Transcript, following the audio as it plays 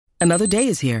Another day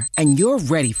is here, and you're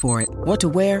ready for it. What to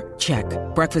wear? Check.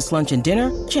 Breakfast, lunch, and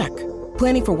dinner? Check.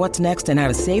 Planning for what's next and how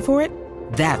to save for it?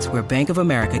 That's where Bank of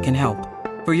America can help.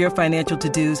 For your financial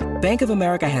to-dos, Bank of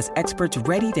America has experts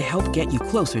ready to help get you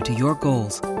closer to your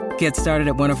goals. Get started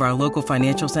at one of our local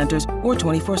financial centers or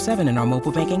 24/7 in our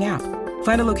mobile banking app.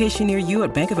 Find a location near you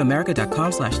at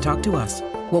bankofamerica.com/talktous.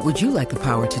 What would you like the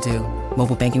power to do?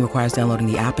 Mobile banking requires downloading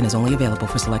the app and is only available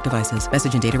for select devices.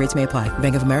 Message and data rates may apply.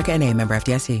 Bank of America N.A., member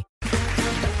FDIC.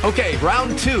 Okay,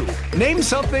 round two. Name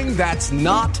something that's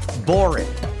not boring.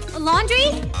 A laundry?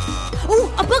 Ooh,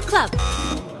 a book club.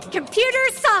 Computer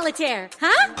solitaire,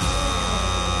 huh?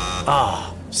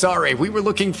 Ah, sorry, we were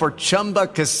looking for Chumba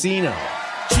Casino.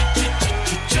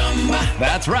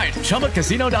 That's right,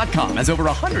 ChumbaCasino.com has over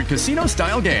 100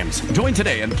 casino-style games. Join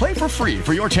today and play for free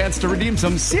for your chance to redeem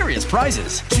some serious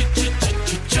prizes.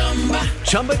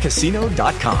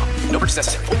 ChumbaCasino.com. No purchase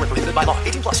necessary. Void where prohibited by law.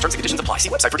 18+. Terms and conditions apply. See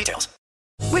website for details.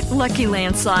 With Lucky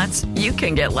Land Slots, you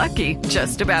can get lucky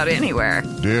just about anywhere.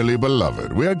 Dearly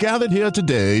beloved, we are gathered here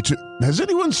today to... Has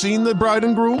anyone seen the bride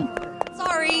and groom?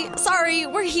 Sorry,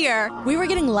 we're here. We were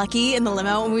getting lucky in the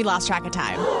limo and we lost track of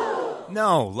time.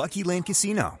 No, Lucky Land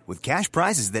Casino, with cash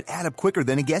prizes that add up quicker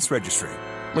than a guest registry.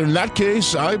 In that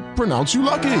case, I pronounce you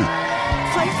lucky.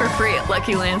 Play for free at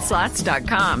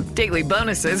LuckyLandSlots.com. Daily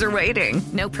bonuses are waiting.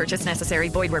 No purchase necessary.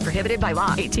 Void where prohibited by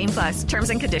law. 18+. Terms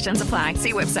and conditions apply.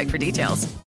 See website for details.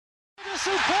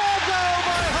 Superb goal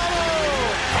by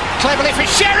Hollow. Cleverly for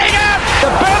Sheringham.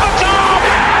 The Berbatov.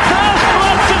 First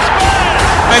blood to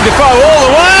Spurs. And Defoe all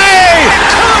the way. It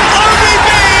could only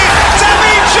be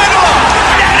Tammy Chidwell.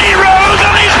 Danny Rose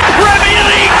on his Premier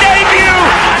League debut.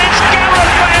 And it's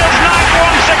Gareth Bale's night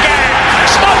once again.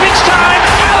 Stoppage time.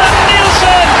 Alan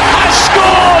Nielsen has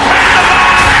scored. And the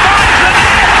bar finds the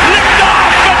net. Lift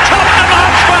off for Tottenham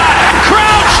Hotspur.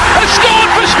 Crouch has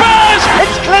scored for Spurs.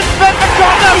 It's Klinsmann for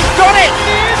Tottenham. He's got it.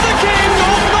 He is the king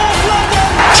of North London.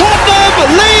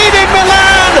 Tottenham lead in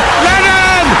Milan.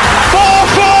 Lennon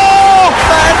 4-4.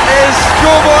 That is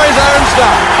schoolboy's own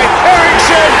stuff.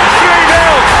 Eriksen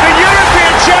 3-0. The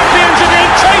European champions have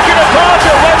been taken apart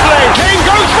at Wembley. Kane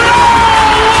goes for it.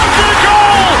 Oh, what a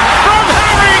goal from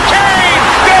Harry Kane.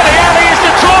 Dele Alli is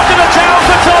the talk of the town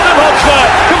for Tottenham Hotspur.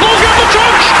 The ball gets the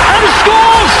touch and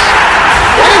scores.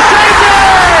 He saved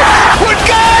it.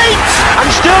 Woodgate. And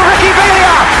still Ricky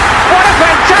Villa. What a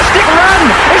fantastic run.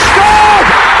 He scored.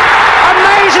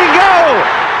 Amazing goal.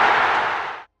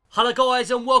 Hello guys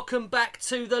and welcome back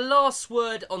to The Last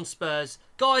Word on Spurs.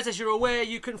 Guys, as you're aware,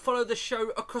 you can follow the show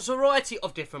across a variety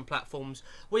of different platforms.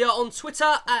 We are on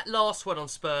Twitter at Last Word on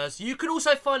Spurs. You can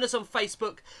also find us on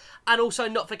Facebook and also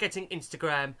not forgetting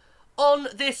Instagram. On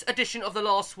this edition of The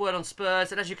Last Word on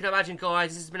Spurs, and as you can imagine guys,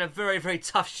 this has been a very, very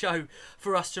tough show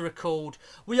for us to record.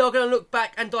 We are going to look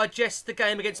back and digest the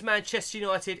game against Manchester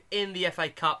United in the FA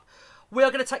Cup. We are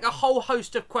going to take a whole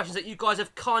host of questions that you guys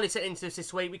have kindly sent into us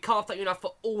this week. We can't thank you enough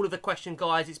for all of the questions,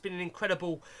 guys. It's been an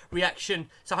incredible reaction,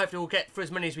 so hopefully we'll get through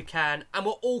as many as we can. And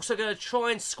we're also going to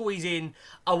try and squeeze in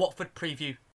a Watford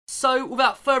preview. So,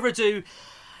 without further ado,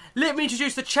 let me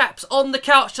introduce the chaps on the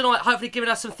couch tonight, hopefully giving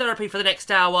us some therapy for the next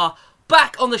hour.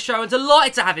 Back on the show, and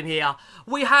delighted to have him here.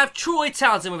 We have Troy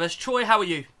Townsend with us. Troy, how are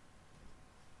you?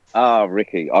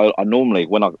 Ricky, I normally,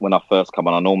 when I first come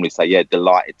on, I normally say, yeah,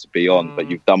 delighted to be on, but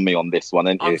you've done me on this one,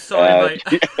 haven't you? I'm sorry,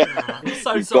 mate. I'm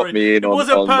so you've sorry. Got me in it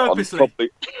wasn't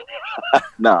purposely.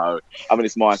 No, I mean,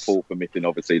 it's my fault for missing,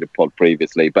 obviously, the pod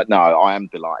previously, but no, I am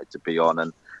delighted to be on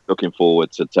and looking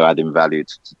forward to adding value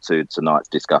to tonight's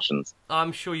discussions.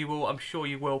 I'm sure you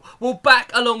will. Well,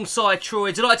 back alongside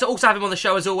Troy, delighted to also have him on the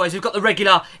show as always. We've got the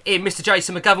regular in Mr.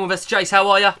 Jason McGovern with us. Jace, how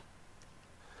are you?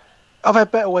 I've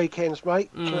had better weekends, mate.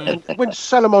 And when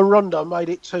Salomon Rondon made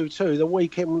it 2-2, the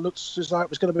weekend looks as though it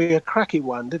was going to be a cracking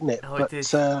one, didn't it? Oh, but it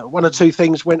did. One or two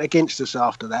things went against us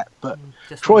after that. But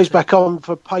Troy's back on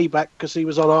for payback because he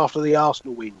was on after the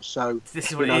Arsenal win. So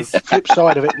this is what it is. Flip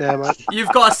side of it now, mate.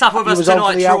 You've got to suffer with us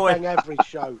tonight, Troy. Troy. He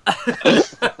was on for the Outbang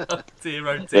Average show. Dear,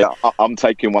 oh dear. Yeah, I'm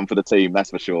taking one for the team,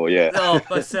 that's for sure, yeah. Oh,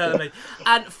 but certainly.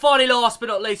 And finally, last but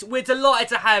not least, we're delighted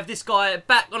to have this guy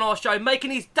back on our show,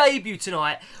 making his debut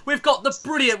tonight. We've got the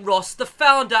brilliant Ross, the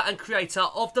founder and creator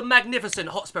of the magnificent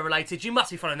Hotspur Related. You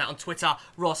must be following that on Twitter.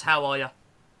 Ross, how are you?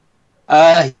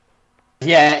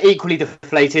 Yeah, equally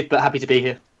deflated, but happy to be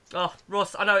here. Oh,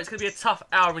 Ross, I know it's going to be a tough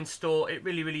hour in store. It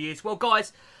really, really is. Well,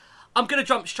 guys, I'm going to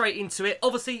jump straight into it.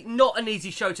 Obviously, not an easy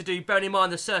show to do, bearing in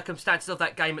mind the circumstances of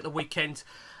that game at the weekend.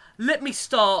 Let me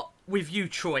start with you,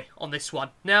 Troy, on this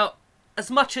one. Now, as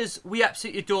much as we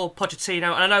absolutely adore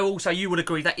Pochettino, and I know also you would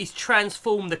agree that he's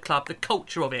transformed the club, the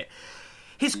culture of it,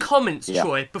 His comments,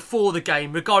 Troy, before the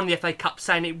game regarding the FA Cup,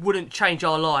 saying it wouldn't change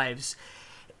our lives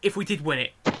if we did win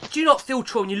it. Do you not feel,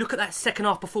 Troy, when you look at that second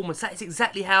half performance, that is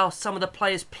exactly how some of the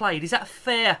players played? Is that a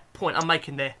fair point I'm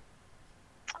making there?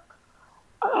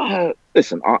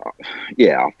 Listen,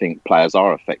 I think players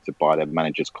are affected by their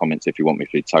manager's comments, if you want me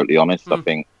to be totally honest. I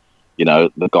think,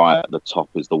 the guy at the top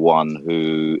is the one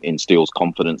who instills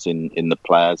confidence in the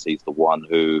players. He's the one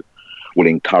who will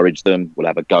encourage them, will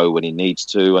have a go when he needs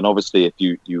to. And obviously, if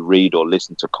you read or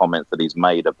listen to comments that he's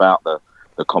made about the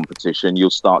competition, you'll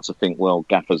start to think, well,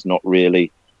 Gaffer's not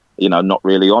really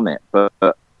on it. But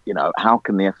how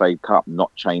can the FA Cup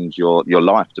not change your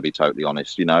life, to be totally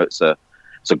honest? It's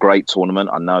a great tournament.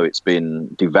 I know it's been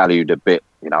devalued a bit,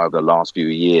 over the last few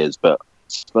years, but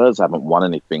Spurs haven't won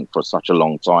anything for such a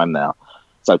long time now.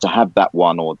 So to have that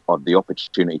one or the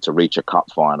opportunity to reach a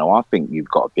cup final, I think you've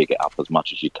got to big it up as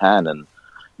much as you can. And,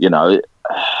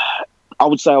 I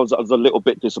would say I was a little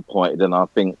bit disappointed. And I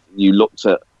think you looked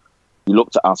at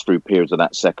us through periods of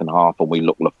that second half and we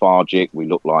looked lethargic. We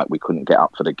looked like we couldn't get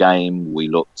up for the game. We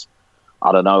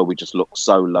just looked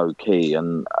so low key.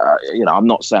 And, I'm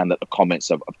not saying that the comments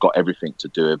have got everything to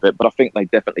do with it, but I think they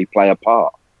definitely play a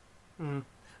part. Mm.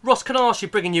 Ross, can I ask you,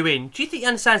 bringing you in, do you think he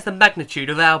understands the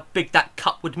magnitude of how big that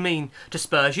cup would mean to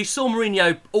Spurs? You saw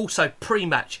Mourinho also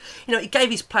pre-match. He gave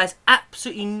his players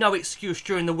absolutely no excuse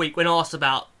during the week when asked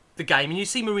about the game. And you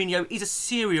see Mourinho, he's a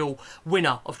serial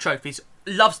winner of trophies,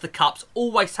 loves the cups,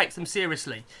 always takes them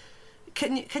seriously.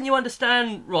 Can you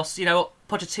understand, Ross,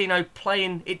 Pochettino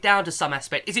playing it down to some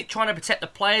aspect? Is it trying to protect the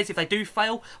players if they do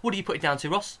fail? What do you put it down to,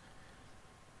 Ross?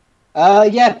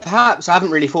 Yeah, perhaps. I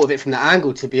haven't really thought of it from that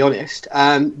angle, to be honest.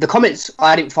 The comments,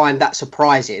 I didn't find that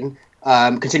surprising,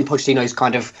 considering Pochettino's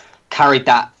kind of carried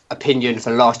that opinion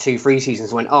for the last 2-3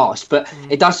 seasons when asked. But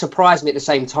it does surprise me at the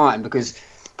same time, because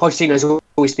Pochettino's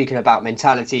always speaking about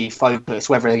mentality, focus,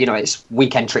 whether, it's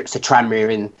weekend trips to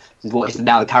Tranmere in what is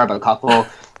now the Carabao Cup, or,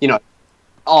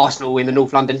 Arsenal in the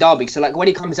North London derby. So, when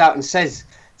he comes out and says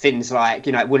things like,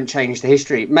 it wouldn't change the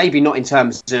history, maybe not in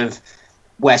terms of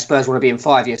where Spurs want to be in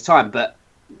 5 years' time, but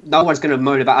no one's going to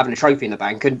moan about having a trophy in the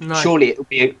bank, and surely it will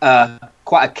be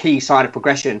quite a key sign of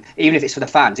progression, even if it's for the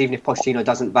fans, even if Pochettino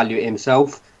doesn't value it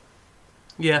himself.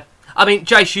 Yeah. I mean,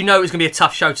 Jace, it's going to be a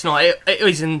tough show tonight. It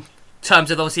is in terms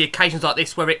of, obviously, occasions like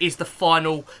this where it is the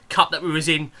final cup that we was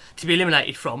in to be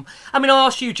eliminated from. I mean, I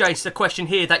asked you, Jace, the question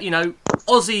here that,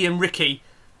 Ozzy and Ricky,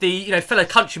 the fellow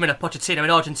countrymen of Pochettino in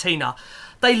Argentina,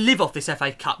 they live off this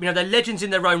FA Cup. They're legends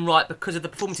in their own right because of the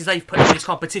performances they've put in this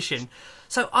competition.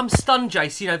 So I'm stunned,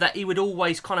 Jace, that he would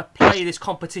always kind of play this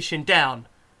competition down.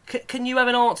 Can you have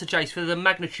an answer, Jace, for the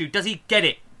magnitude? Does he get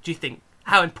it, do you think,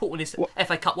 how important this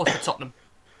FA Cup was for Tottenham?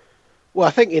 Well,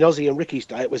 I think in Ozzy and Ricky's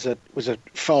day, it was a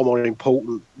far more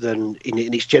important than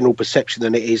in its general perception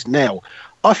than it is now.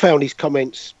 I found his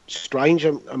comments strange,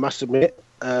 I must admit.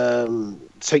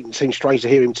 Seems strange to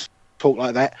hear him talk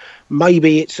like that.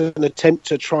 Maybe it's an attempt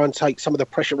to try and take some of the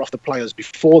pressure off the players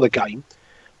before the game.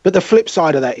 But the flip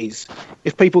side of that is,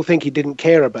 if people think he didn't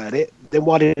care about it, then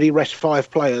why did he rest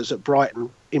 5 players at Brighton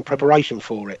in preparation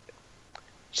for it?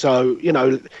 So, you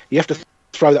have to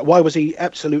throw that. Why was he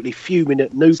absolutely fuming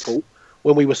at Newport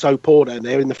when we were so poor down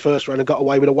there in the first round and got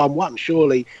away with a 1-1?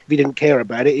 Surely, if he didn't care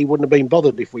about it, he wouldn't have been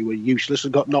bothered if we were useless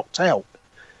and got knocked out.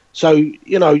 So,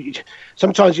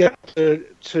 sometimes you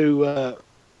have to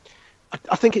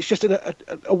I think it's just a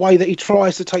way that he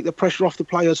tries to take the pressure off the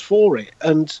players for it.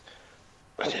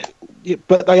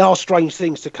 But they are strange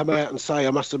things to come out and say,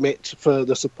 I must admit, for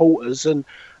the supporters. And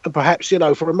perhaps,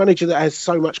 for a manager that has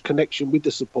so much connection with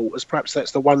the supporters, perhaps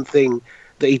that's the one thing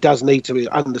that he does need to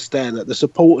understand, that the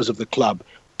supporters of the club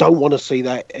don't want to see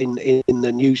that in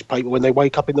the newspaper when they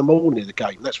wake up in the morning of the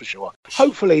game, that's for sure.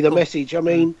 Hopefully the message,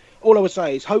 all I would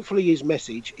say is hopefully his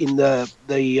message in the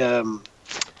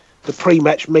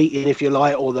pre-match meeting, if you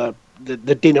like, or the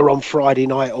dinner on Friday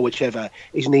night or whichever,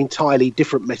 is an entirely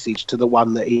different message to the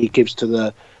one that he gives to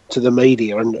the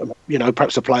media. And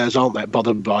perhaps the players aren't that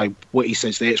bothered by what he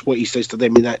says there. It's what he says to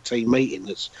them in that team meeting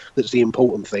that's the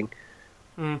important thing.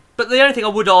 But the only thing I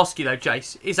would ask you though,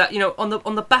 Jace, is that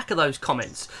on the back of those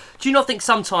comments, do you not think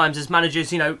sometimes as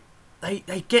managers,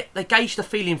 they gauge the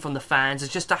feeling from the fans as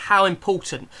just to how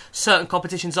important certain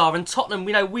competitions are? And Tottenham,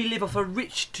 we live off a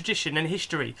rich tradition and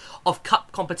history of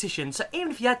cup competition. So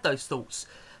even if you had those thoughts,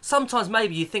 sometimes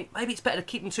maybe you think maybe it's better to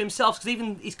keep them to himself, because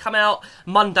even he's come out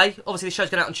Monday, obviously the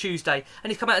show's going out on Tuesday, and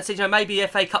he's come out and said, maybe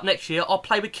FA Cup next year I'll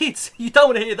play with kids. You don't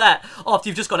want to hear that after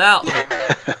you've just got out of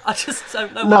it. I just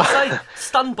don't know what to say.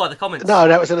 Stunned by the comments. No,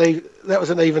 that was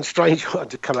an even strange one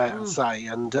to come out and say.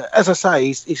 And as I say,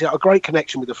 he's got a great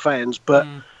connection with the fans, but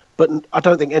But I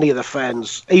don't think any of the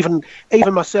fans, even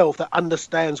myself, that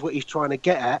understands what he's trying to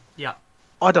get at. Yeah.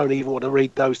 I don't even want to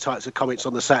read those types of comments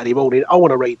on the Saturday morning. I want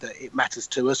to read that it matters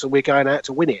to us and we're going out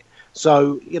to win it.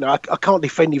 So, I can't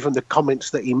defend you from the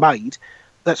comments that he made.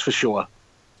 That's for sure.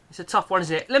 It's a tough one,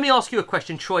 isn't it? Let me ask you a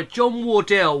question, Troy. John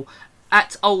Wardell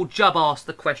at Old Jub asked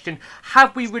the question,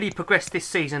 have we really progressed this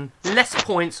season? Less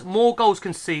points, more goals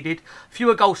conceded,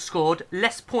 fewer goals scored,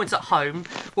 less points at home.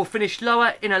 We'll finish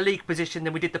lower in a league position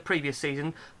than we did the previous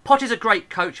season. Potter's a great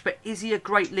coach, but is he a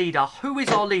great leader? Who is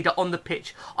our leader on the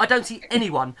pitch? I don't see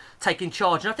anyone taking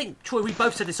charge. And I think, Troy, we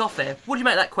both said this off there. What do you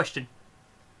make of that question?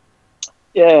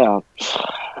 Yeah,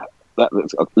 let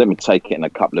me take it in a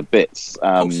couple of bits.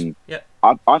 Yeah.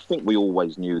 I think we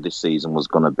always knew this season was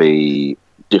going to be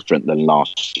different than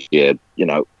last year.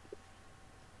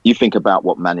 You think about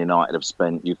what Man United have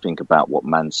spent, you think about what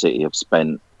Man City have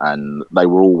spent, and they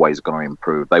were always going to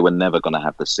improve. They were never going to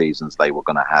have the seasons they were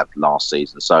going to have last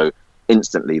season. So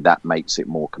instantly that makes it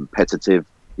more competitive.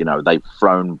 They've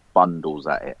thrown bundles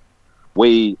at it.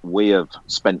 We have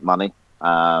spent money,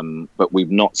 but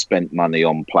we've not spent money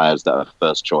on players that are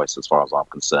first choice as far as I'm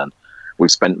concerned. We've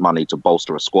spent money to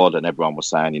bolster a squad, and everyone was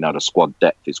saying, the squad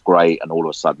depth is great, and all of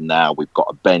a sudden now we've got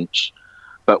a bench.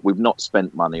 But we've not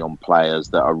spent money on players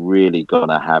that are really going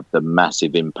to have the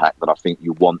massive impact that I think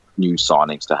you want new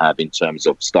signings to have in terms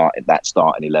of starting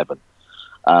 11.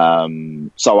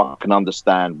 So I can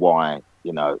understand why,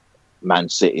 Man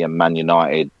City and Man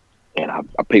United,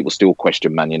 people still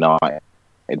question Man United.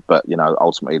 But,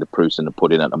 ultimately the proof's in the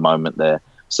pudding at the moment. They're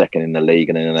second in the league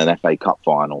and in an FA Cup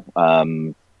final.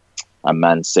 And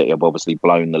Man City have obviously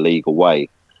blown the league away.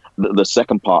 The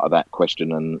second part of that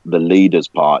question and the leaders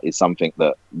part is something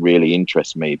that really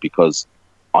interests me, because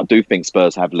I do think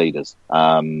Spurs have leaders.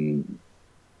 The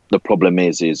problem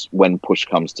is when push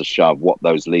comes to shove, what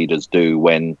those leaders do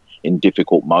when in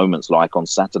difficult moments, like on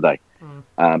Saturday.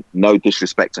 No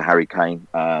disrespect to Harry Kane.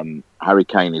 Harry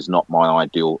Kane is not my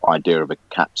ideal idea of a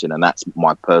captain, and that's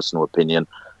my personal opinion.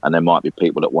 And there might be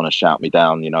people that want to shout me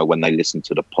down, when they listen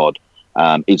to the pod.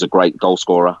 He's a great goal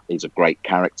scorer. He's a great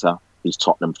character. He's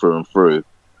Tottenham through and through.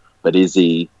 But is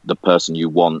he the person you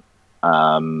want,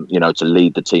 to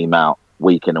lead the team out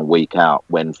week in and week out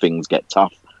when things get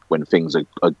tough, when things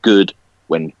are good,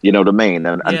 when, you know what I mean?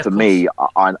 And for me,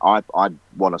 I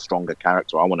want a stronger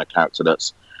character. I want a character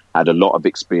that's had a lot of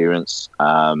experience,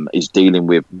 is dealing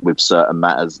with certain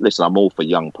matters. Listen, I'm all for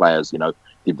young players,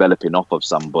 developing off of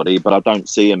somebody, but I don't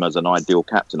see him as an ideal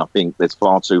captain. I think there's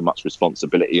far too much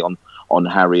responsibility on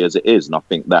Harry as it is, and I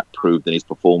think that proved in his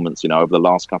performance, over the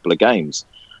last couple of games.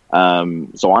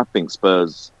 So I think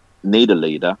Spurs need a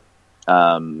leader.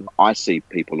 I see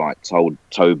people like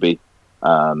Toby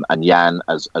and Jan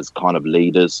as kind of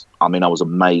leaders. I mean, I was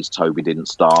amazed Toby didn't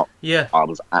start. Yeah, I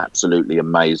was absolutely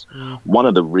amazed. One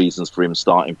of the reasons for him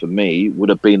starting for me would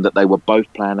have been that they were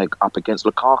both playing up against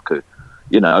Lukaku.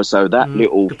 So that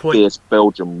little fierce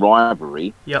Belgian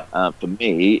rivalry, for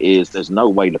me, is there's no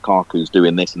way Lukaku's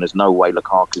doing this and there's no way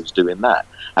Lukaku's doing that.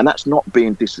 And that's not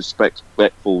being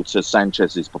disrespectful to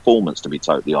Sanchez's performance, to be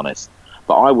totally honest.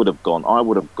 But I would have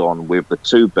gone with the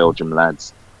two Belgian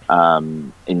lads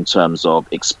in terms of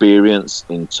experience,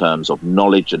 in terms of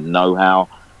knowledge and know-how,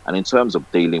 and in terms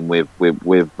of dealing with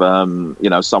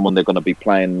someone they're going to be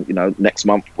playing, next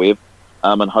month with,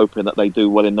 and hoping that they do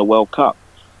well in the World Cup.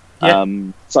 Yeah. I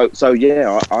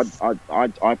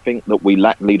think that we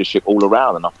lack leadership all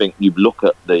around, and I think you look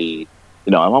at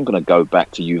I'm going to go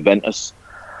back to Juventus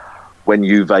when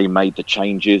Juve made the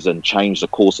changes and changed the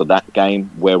course of that game.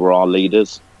 Where were our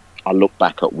leaders? I look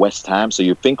back at West Ham. So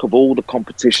you think of all the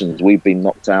competitions we've been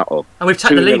knocked out of, and we've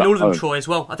taken the lead in all of them, Troy, as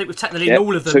well. I think we've taken the lead in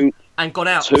all of them and got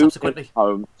out subsequently.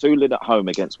 2-0 at home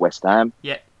against West Ham.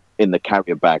 Yeah. In the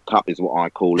Carrier Bag Cup is what I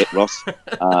call it, Ross.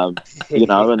 And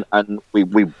we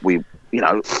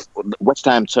West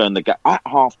Ham turned the game at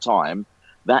half time.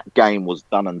 That game was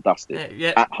done and dusted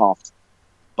at half.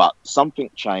 But something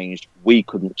changed. We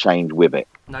couldn't change with it.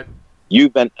 No.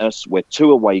 Juventus were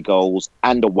 2 away goals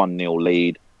and a 1-0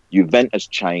 lead. Juventus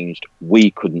changed. We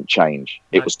couldn't change.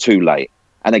 It was too late.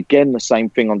 And again, the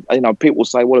same thing on. People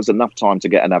say, "Well, there's enough time to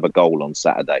get another goal on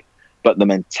Saturday," but the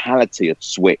mentality had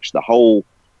switched. The whole.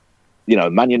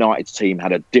 Man United's team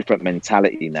had a different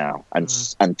mentality now, and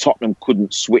Tottenham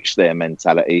couldn't switch their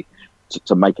mentality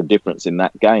to make a difference in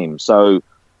that game. So,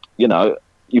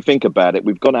 you think about it,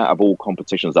 we've gone out of all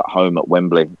competitions at home at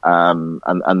Wembley, and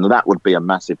that would be a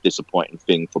massive disappointing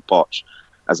thing for Poch,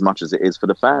 as much as it is for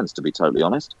the fans, to be totally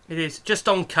honest. It is. Just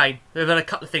on Kane, we've had a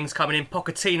couple of things coming in.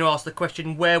 Pochettino asked the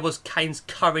question, where was Kane's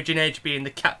courage and edge being the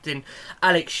captain?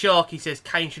 Alex Sharkey says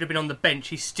Kane should have been on the bench.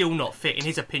 He's still not fit, in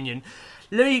his opinion.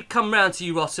 let me come round to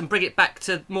you, Ross, and bring it back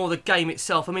to more the game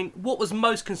itself. I mean, what was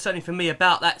most concerning for me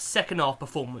about that second half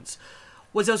performance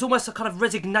was there was almost a kind of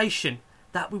resignation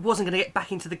that we wasn't going to get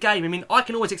back into the game. I mean, I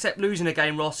can always accept losing a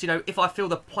game, Ross, if I feel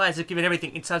the players have given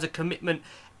everything in terms of commitment,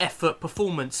 effort,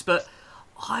 performance. But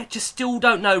I just still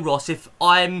don't know, Ross, if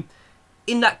I'm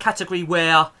in that category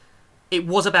where it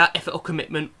was about effort or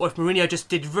commitment, or if Mourinho just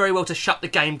did very well to shut the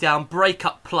game down, break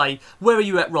up play. Where are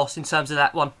you at, Ross, in terms of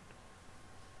that one?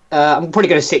 I'm probably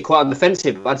going to sit quite on the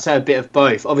defensive. I'd say a bit of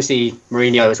both. Obviously,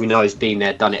 Mourinho, as we know, has been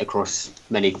there, done it across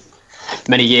many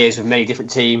years with many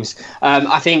different teams.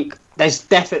 I think there's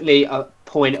definitely a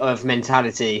point of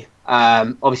mentality.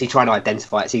 Obviously, trying to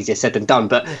identify it's easier said than done.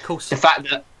 But the fact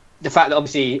that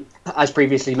obviously, as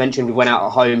previously mentioned, we went out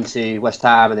at home to West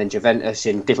Ham and then Juventus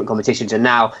in different competitions, and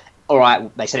now, all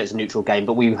right, they said it was a neutral game,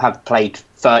 but we have played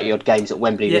 30 odd games at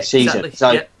Wembley this season.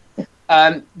 Exactly.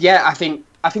 So,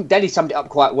 I think Dele summed it up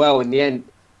quite well in the end.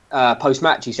 Post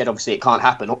match, he said obviously it can't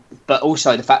happen, but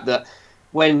also the fact that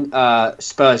when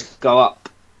Spurs go up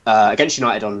against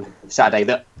United on Saturday,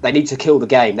 that they need to kill the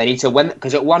game. They need to win,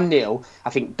 because at 1-0, I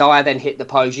think Dyer then hit the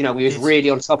post. We was really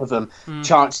on top of them.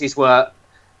 Chances were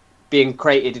being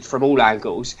created from all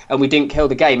angles, and we didn't kill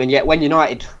the game. And yet when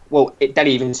United,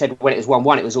 Dele even said when it was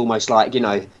 1-1, it was almost like,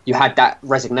 you had that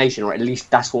resignation, or at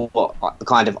least that's what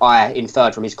kind of I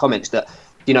inferred from his comments, that,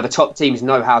 the top teams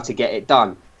know how to get it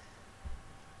done.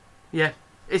 Yeah,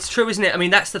 it's true, isn't it? I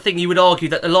mean, that's the thing. You would argue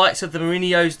that the likes of the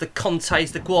Mourinhos, the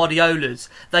Contes, the Guardiolas,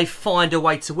 they find a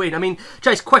way to win. I mean,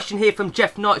 Jay's question here from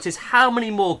Jeff Knight says, how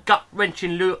many more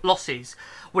gut-wrenching losses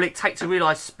will it take to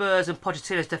realise Spurs and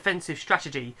Pochettino's defensive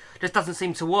strategy just doesn't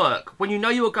seem to work? When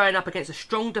you are going up against a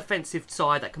strong defensive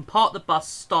side that can park the bus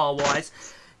star-wise,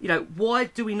 why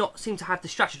do we not seem to have the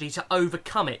strategy to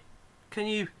overcome it? Can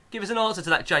you give us an answer to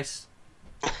that, Jace?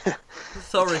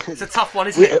 Sorry, it's a tough one,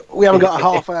 isn't it? We haven't got a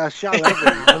half-hour show, have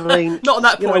we? I mean, not on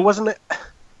that point, wasn't it?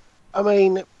 I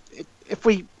mean, if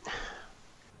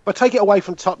I take it away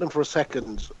from Tottenham for a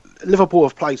second, Liverpool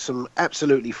have played some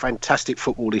absolutely fantastic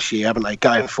football this year, haven't they?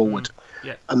 Going forward,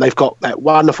 and they've got that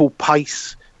wonderful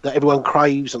pace that everyone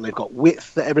craves, and they've got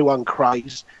width that everyone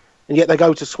craves, and yet they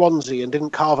go to Swansea, and didn't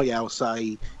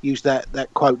Carvalhal use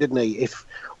that quote, didn't he? If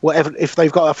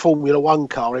they've got a Formula 1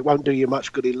 car, it won't do you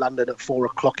much good in London at 4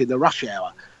 o'clock in the rush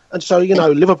hour. And so,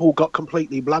 Liverpool got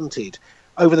completely blunted.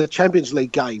 Over the Champions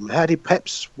League game, how did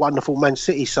Pep's wonderful Man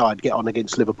City side get on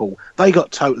against Liverpool? They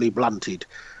got totally blunted.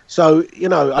 So,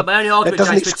 But my only argument,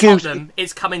 Jace, with Tottenham,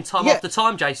 it's coming time after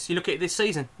time, Jace. You look at it this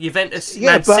season. Juventus,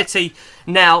 Man City.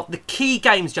 Now, the key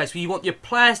games, Jace, where you want your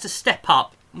players to step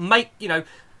up,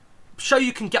 show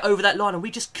you can get over that line, and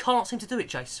we just can't seem to do it,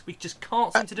 Jace. We just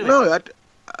can't seem to do it. No,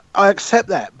 I accept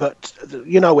that, but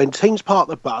when teams park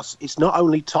the bus, it's not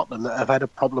only Tottenham that have had a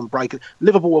problem breaking.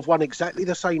 Liverpool have won exactly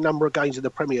the same number of games in the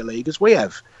Premier League as we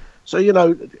have.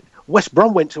 So West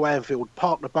Brom went to Anfield,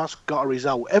 parked the bus, got a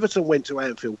result. Everton went to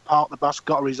Anfield, parked the bus,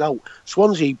 got a result.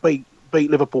 Swansea beat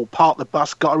Liverpool, parked the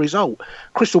bus, got a result.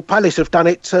 Crystal Palace have done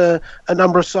it to a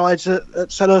number of sides at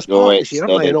Selhurst Park this year,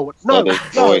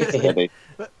 haven't they?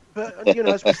 But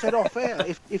as we said off air,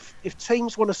 if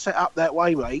teams want to set up that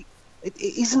way, mate, it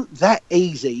isn't that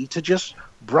easy to just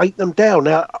break them down.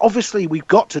 Now, obviously, we've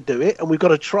got to do it, and we've got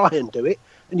to try and do it,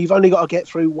 and you've only got to get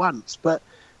through once. But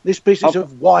this business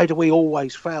of why do we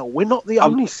always fail? We're not the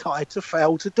only side to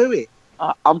fail to do it.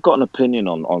 I've got an opinion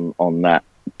on that,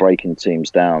 breaking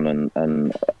teams down,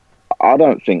 and I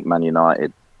don't think Man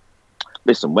United...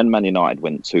 Listen, when Man United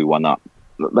went 2-1 up,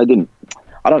 they didn't...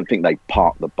 I don't think they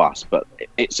parked the bus, but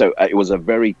it was a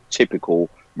very typical...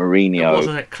 Mourinho,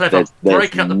 wasn't it clever?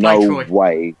 There's up the no play, Troy.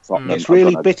 way. It's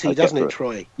really bitty, doesn't it,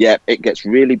 Troy? Yeah, it gets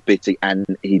really bitty,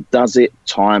 and he does it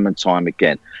time and time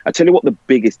again. I tell you what, the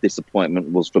biggest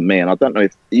disappointment was for me, and I don't know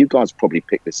if you guys probably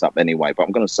picked this up anyway, but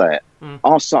I'm going to say it.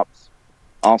 Our subs.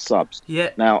 Yeah.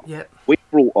 Now, we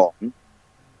brought on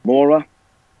Moura,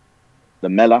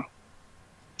 Lamela,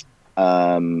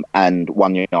 and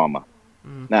Wanyama.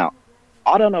 Now,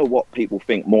 I don't know what people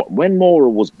think. When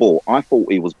Moura was bought, I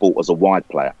thought he was bought as a wide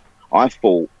player. I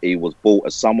thought he was bought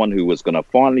as someone who was going to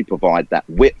finally provide that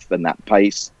width and that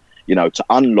pace, to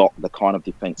unlock the kind of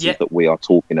defences that we are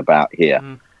talking about here.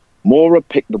 Moura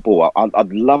picked the ball up.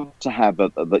 I'd love to have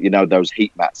those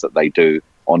heat maps that they do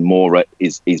on Moura.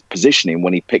 Is positioning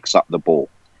when he picks up the ball.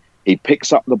 He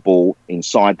picks up the ball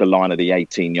inside the line of the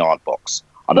 18-yard box.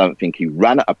 I don't think he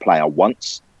ran at a player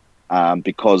once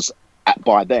because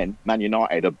by then, Man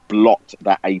United have blocked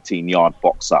that 18-yard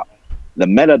box up.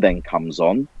 Lamela then comes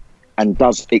on and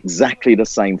does exactly the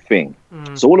same thing.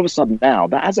 So all of a sudden now,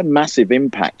 that has a massive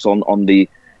impact on the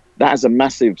that has a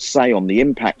massive say on the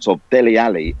impact of Dele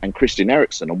Alli and Christian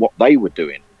Eriksen and what they were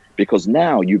doing. Because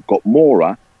now you've got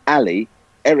Moura, Ali,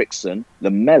 Eriksen,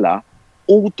 Lamela,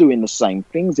 all doing the same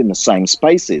things in the same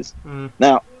spaces.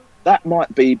 Now, that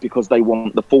might be because they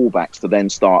want the fullbacks to then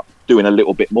start doing a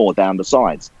little bit more down the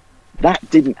sides. That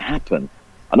didn't happen.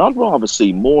 And I'd rather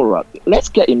see Moura. Let's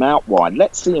get him out wide.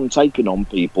 Let's see him taking on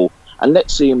people. And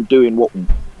let's see him doing what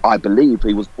I believe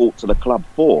he was brought to the club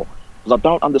for. Because I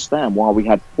don't understand why we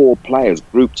had 4 players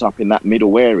grouped up in that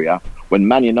middle area when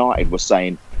Man United was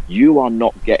saying, you are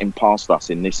not getting past us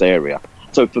in this area.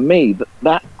 So for me,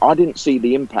 that I didn't see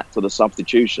the impact of the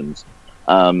substitutions,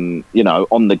 on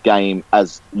the game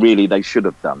as really they should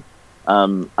have done.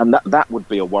 And that would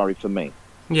be a worry for me.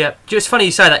 Yeah, it's funny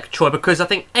you say that, Troy, because I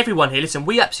think everyone here,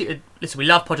 we love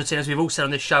Pochettino, as we've all said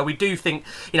on this show. We do think,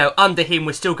 under him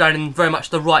we're still going in very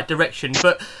much the right direction.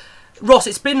 But Ross,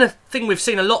 it's been a thing we've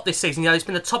seen a lot this season. It's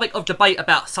been a topic of debate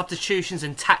about substitutions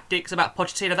and tactics, about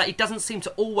Pochettino, that he doesn't seem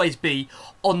to always be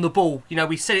on the ball.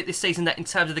 We said it this season that in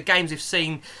terms of the games we've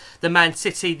seen, the Man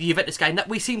City, the Juventus game, that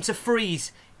we seem to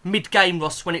freeze mid-game,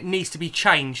 Ross, when it needs to be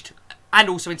changed. And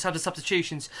also in terms of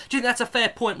substitutions. Do you think that's a fair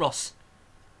point, Ross?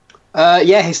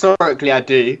 Yeah, historically I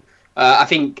do. I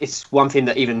think it's one thing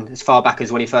that even as far back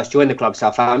as when he first joined the club,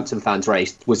 Southampton fans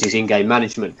raised, was his in-game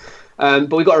management.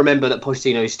 But we've got to remember that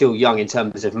Pochettino is still young in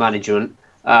terms of management.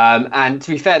 And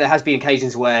to be fair, there has been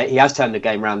occasions where he has turned the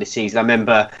game around this season. I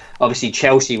remember, obviously,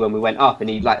 Chelsea when we went up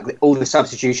and all the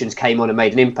substitutions came on and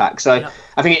made an impact. So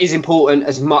I think it is important,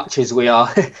 as much as we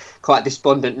are quite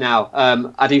despondent now.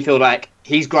 I do feel like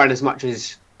he's grown as much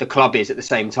as the club is at the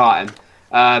same time.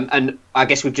 And I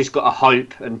guess we've just got to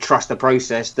hope and trust the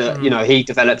process that, he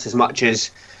develops as much as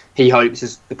he hopes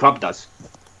as the club does.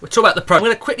 We'll talk about the pro. I'm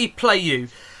going to quickly play you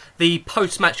the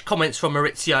post-match comments from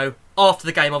Maurizio after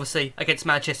the game, obviously, against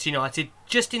Manchester United,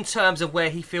 just in terms of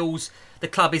where he feels the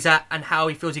club is at and how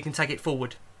he feels he can take it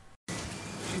forward. Do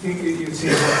you think your team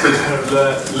have to kind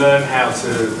of learn how to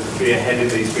be ahead in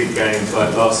these big games,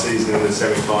 like last season in the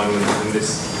semi-final and this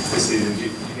season? Do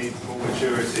you need more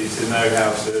maturity to know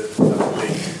how to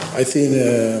lead? I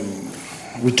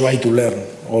think we try to learn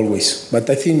always, but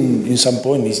I think in some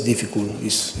point it's difficult.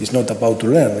 It's not about to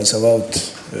learn, it's about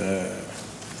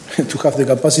to have the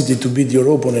capacity to beat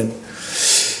your opponent,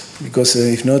 because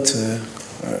if not,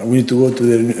 we need to go to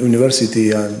the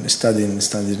university and study,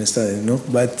 no?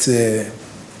 But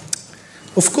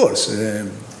of course,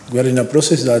 we are in a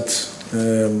process that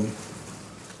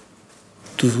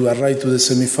to arrive to the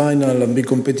semi-final and be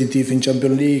competitive in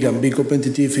Champions League and be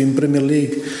competitive in Premier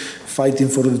League, fighting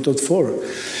for the top 4.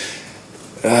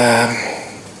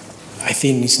 I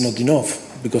think it's not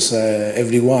enough, because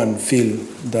everyone feel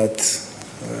that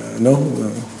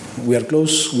we are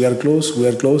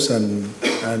close, and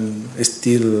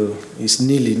still it's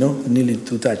nearly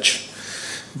to touch.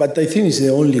 But I think it's the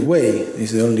only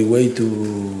way to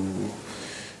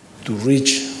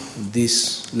reach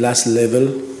this last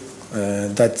level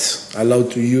that allow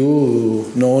to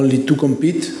you not only to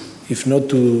compete, if not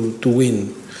to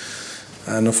win.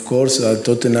 And of course,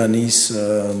 Tottenham is,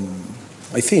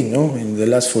 I think, in the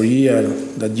last 4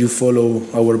 years that you follow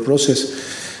our process,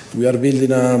 we are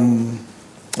building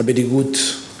a very good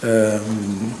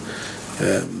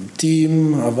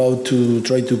team about to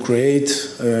try to create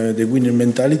the winning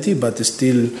mentality, but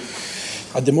still,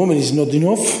 at the moment, it's not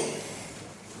enough.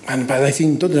 But I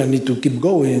think Tottenham need to keep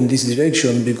going in this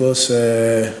direction, because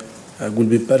it will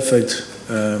be perfect.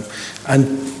 And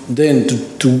then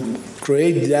to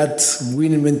create that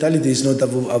winning mentality is not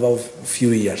about a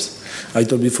few years. I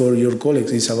told before your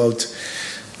colleagues, it's about,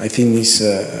 I think it's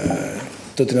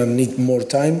Tottenham need more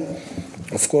time,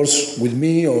 of course, with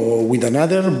me or with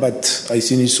another, but I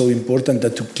think it's so important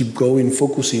that to keep going,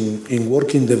 focusing in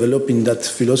working, developing that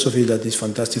philosophy that is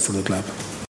fantastic for the club.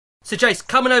 So Jace,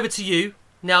 coming over to you,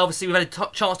 now obviously we've had a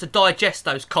chance to digest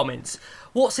those comments.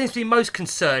 What seems to be most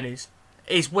concerning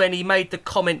is when he made the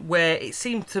comment where it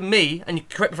seemed to me, and you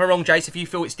correct me if I'm wrong, Jace, if you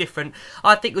feel it's different,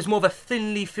 I think it was more of a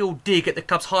thinly filled dig at the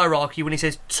club's hierarchy when he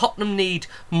says Tottenham need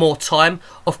more time,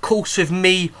 of course with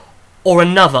me or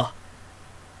another.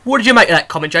 What did you make of that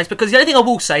comment, Jace? Because the only thing I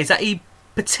will say is that he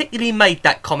particularly made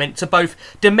that comment to both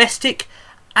domestic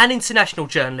and international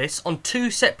journalists on 2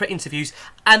 separate interviews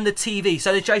and the TV.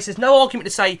 So Jace, there's no argument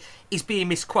to say he's being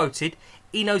misquoted.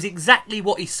 He knows exactly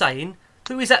what he's saying.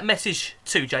 Who is that message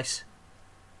to, Jace?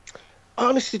 I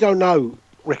honestly don't know,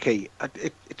 Ricky.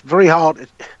 It's very hard,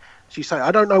 as you say. I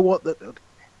don't know what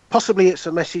possibly it's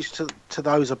a message to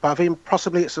those above him.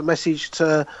 Possibly it's a message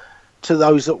to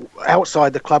those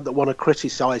outside the club that want to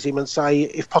criticise him and say,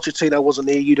 if Pochettino wasn't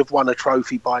here, you'd have won a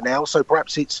trophy by now. So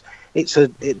perhaps it's a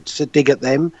dig at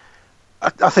them.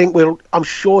 I think I'm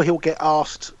sure he'll get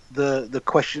asked the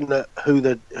question that who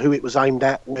it was aimed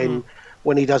at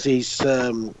when he does his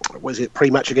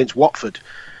pre-match against Watford,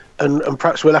 and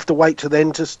perhaps we'll have to wait to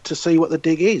then to see what the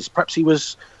dig is. Perhaps he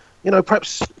was,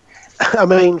 perhaps I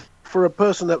mean, for a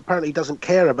person that apparently doesn't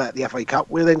care about the FA Cup,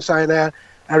 we're then saying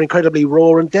how incredibly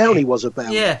raw and down he was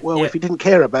about it. Well, if he didn't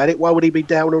care about it, why would he be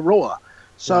down and raw?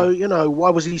 So, why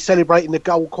was he celebrating the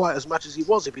goal quite as much as he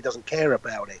was if he doesn't care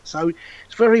about it? So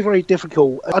it's very, very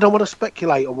difficult. I don't want to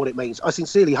speculate on what it means. I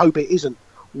sincerely hope it isn't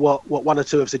what one or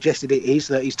two have suggested it is,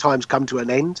 that his time's come to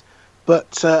an end.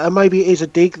 But maybe it is a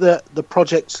dig that the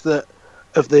projects of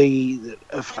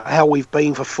how we've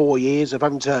been for 4 years, of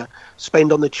having to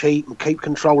spend on the cheap and keep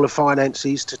control of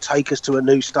finances to take us to a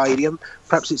new stadium.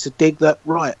 Perhaps it's a dig that,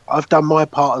 right, I've done my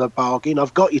part of the bargain,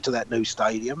 I've got you to that new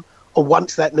stadium. Or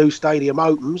once that new stadium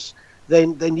opens,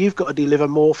 then you've got to deliver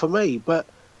more for me. But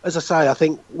as I say, I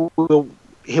think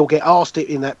he'll get asked it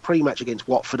in that pre-match against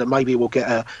Watford, and maybe we'll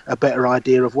get a better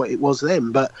idea of what it was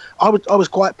then. But I was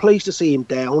quite pleased to see him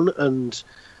down and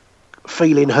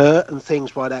feeling hurt and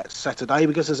things by that Saturday,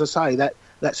 because as I say,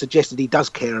 that suggested he does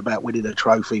care about winning a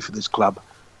trophy for this club.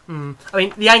 I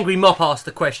mean, the angry mop asked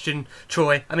the question,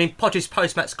 Troy. I mean, Podge's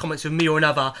post-match comments with me or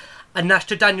another, a Nash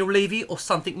to Daniel Levy or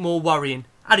something more worrying?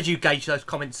 How did you gauge those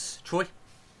comments, Troy?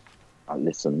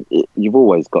 Listen, you've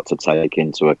always got to take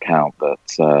into account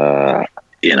that,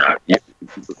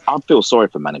 I feel sorry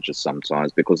for managers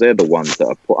sometimes, because they're the ones that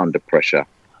are put under pressure,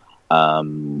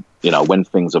 when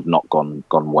things have not gone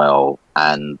well,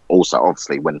 and also,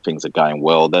 obviously, when things are going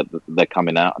well, they're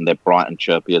coming out and they're bright and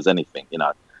chirpy as anything,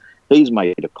 He's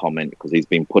made a comment because he's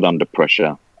been put under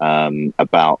pressure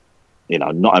about,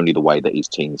 not only the way that his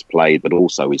team's played, but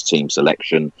also his team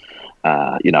selection,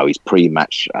 his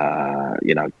pre-match,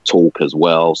 talk as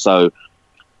well. So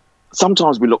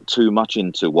sometimes we look too much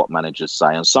into what managers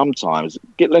say, and sometimes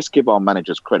let's give our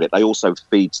managers credit. They also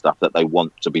feed stuff that they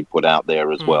want to be put out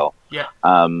there as well. Yeah.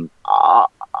 I'm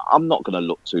not going to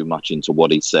look too much into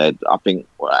what he said. I think,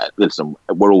 listen,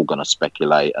 we're all going to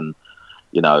speculate, and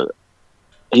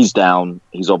he's down.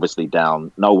 He's obviously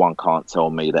down. No one can't tell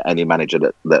me that any manager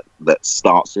that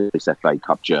starts this FA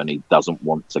Cup journey doesn't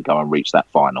want to go and reach that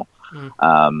final.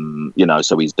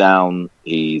 So he's down.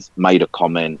 He's made a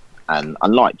comment, and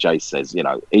like Jay says,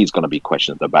 he's going to be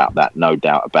questioned about that, no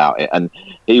doubt about it. And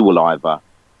he will either,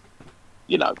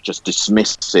 just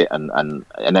dismiss it, and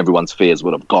everyone's fears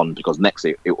would have gone, because next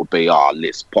it will be,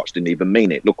 Liz, Poch didn't even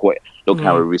mean it. Look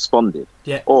how he responded.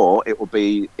 Yeah. Or it will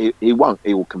be, he won't.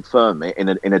 He will confirm it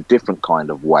in a different kind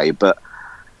of way. But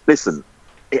listen,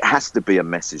 it has to be a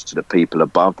message to the people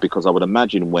above, because I would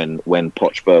imagine when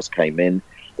Poch first came in,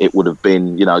 it would have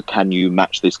been, can you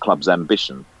match this club's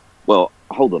ambition? Well,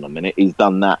 hold on a minute. He's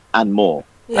done that and more.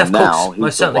 Yeah, and now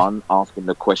he's the one asking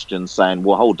the question, saying,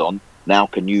 well, hold on. Now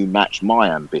can you match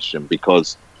my ambition?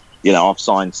 Because, I've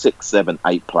signed 6, 7,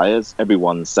 8 players.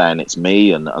 Everyone's saying it's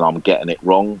me and I'm getting it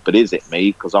wrong. But is it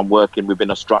me? Because I'm working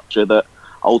within a structure that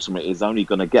ultimately is only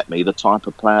going to get me the type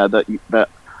of player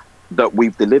that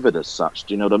we've delivered as such.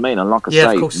 Do you know what I mean? And like I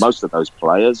say, most of those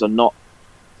players are not.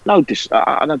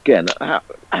 And again, how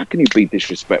can you be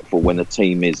disrespectful when the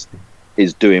team is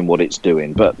doing what it's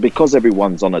doing? But because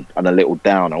everyone's on a little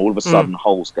downer, all of a sudden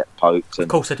holes get poked. And, of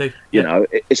course they do.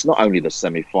 It's not only the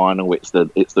semi-final; it's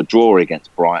the draw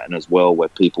against Brighton as well, where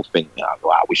people think,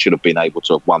 wow, we should have been able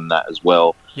to have won that as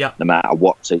well. Yeah. No matter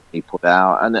what team he put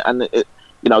out, and it,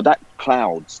 that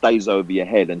cloud stays over your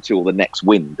head until the next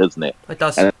win, doesn't it? It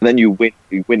does. And then you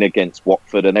win against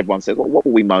Watford, and everyone says, well, what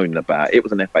were we moaning about? It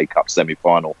was an FA Cup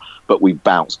semi-final, but we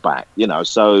bounced back.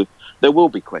 So there will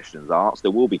be questions asked.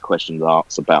 There will be questions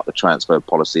asked about the transfer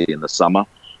policy in the summer.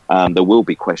 There will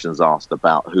be questions asked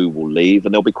about who will leave,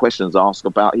 and there'll be questions asked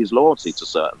about his loyalty to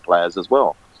certain players as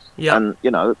well. Yeah. And,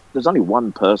 there's only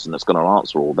one person that's going to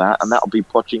answer all that, and that'll be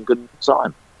Poch in good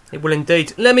time. It will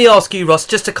indeed. Let me ask you, Ross,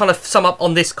 just to kind of sum up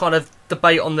on this kind of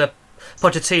debate on the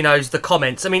Pochettino's, the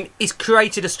comments. I mean, he's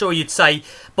created a story, you'd say,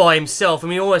 by himself. I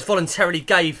mean, he almost voluntarily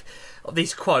gave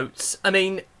these quotes. I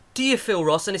mean, do you feel,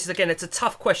 Ross, and this is, again, it's a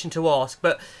tough question to ask,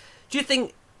 but do you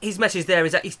think his message there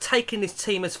is that he's taken this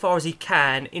team as far as he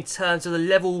can in terms of the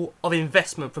level of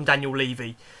investment from Daniel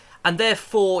Levy, and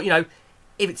therefore, if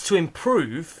it's to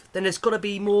improve, then there's got to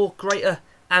be more greater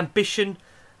ambition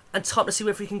and time to see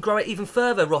whether he can grow it even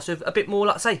further, Ross, with a bit more,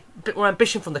 like I say, a bit more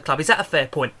ambition from the club. Is that a fair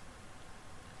point?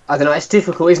 I don't know, it's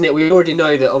difficult, isn't it? We already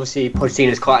know that obviously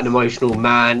Pochettino's quite an emotional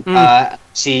man.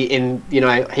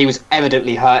 He was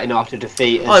evidently hurting after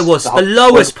defeat. I was. The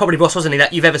lowest probably, Ross, wasn't he,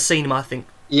 that you've ever seen him, I think.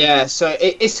 Yeah, so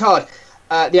it's hard.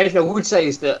 The only thing I would say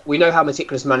is that we know how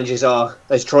meticulous managers are,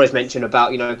 as Troy's mentioned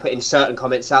about, putting certain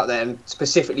comments out there, and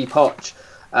specifically Poch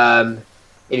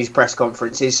in his press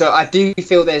conferences. So I do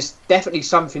feel there's definitely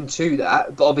something to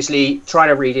that, but obviously trying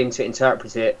to read into it,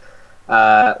 interpret it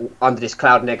under this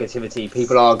cloud of negativity,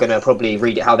 people are going to probably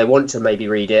read it how they want to maybe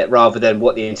read it rather than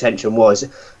what the intention was.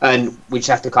 And we just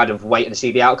have to kind of wait and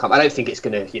see the outcome. I don't think it's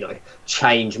going to,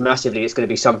 change massively. It's going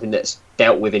to be something that's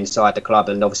dealt with inside the club,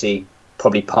 and obviously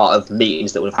probably part of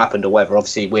meetings that would have happened or whatever.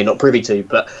 Obviously, we're not privy to,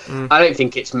 but I don't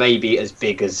think it's maybe as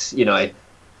big as,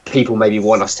 people maybe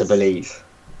want us to believe.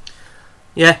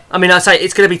 Yeah, I mean, I say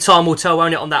it's going to be time will tell,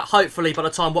 won't it, on that. Hopefully, by the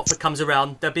time Watford comes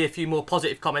around, there'll be a few more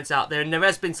positive comments out there. And there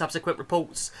has been subsequent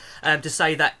reports to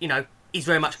say that, he's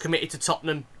very much committed to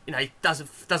Tottenham. He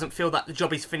doesn't feel that the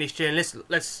job is finished here. And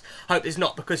let's hope it's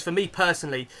not, because for me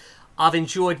personally, I've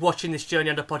enjoyed watching this journey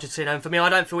under Pochettino, and for me, I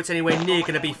don't feel it's anywhere near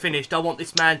going to be finished. I want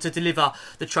this man to deliver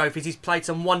the trophies. He's played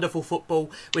some wonderful football.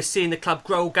 We're seeing the club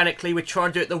grow organically. We're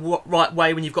trying to do it the right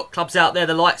way when you've got clubs out there,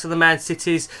 the likes of the Man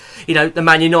Cities, the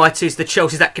Man Uniteds, the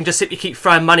Chelseas, that can just simply keep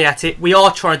throwing money at it. We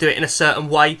are trying to do it in a certain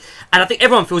way, and I think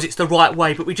everyone feels it's the right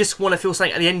way, but we just want to feel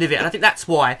something at the end of it, and I think that's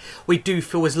why we do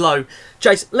feel as low.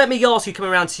 Jace, let me ask you,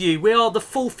 coming around to you, we are the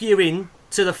 4th year in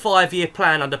to the 5-year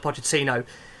plan under Pochettino.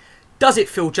 Does it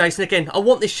feel, Jason, again, I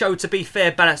want this show to be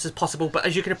fair, balanced as possible, but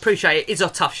as you can appreciate, it is a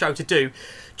tough show to do.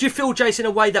 Do you feel, Jason,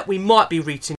 in a way that we might be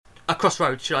reaching a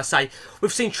crossroads, should I say?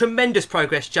 We've seen tremendous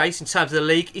progress, Jason, in terms of the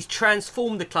league. He's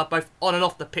transformed the club both on and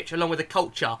off the pitch, along with the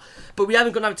culture, but we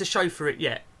haven't got nothing to show for it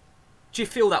yet. Do you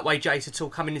feel that way, Jason, at all,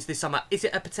 coming into this summer? Is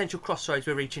it a potential crossroads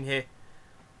we're reaching here?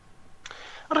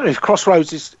 I don't know if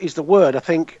crossroads is the word. I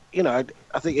think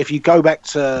if you go back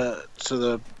to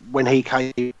the when he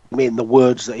came in, the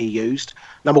words that he used.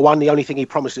 Number one, the only thing he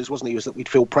promised us, wasn't he, was that we'd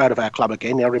feel proud of our club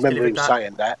again. I remember him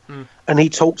saying that, and he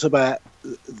talked about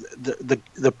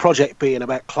the project being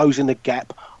about closing the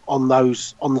gap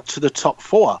to the top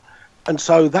 4, and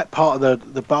so that part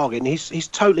of the bargain, he's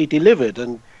totally delivered.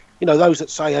 And those that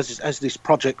say has this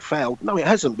project failed? No, it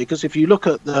hasn't, because if you look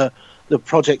at the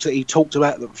projects that he talked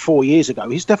about 4 years ago,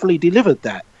 he's definitely delivered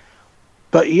that.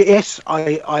 But yes,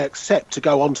 I accept to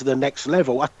go on to the next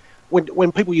level.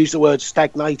 When people use the word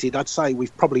stagnated, I'd say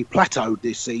we've probably plateaued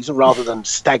this season rather than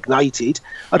stagnated.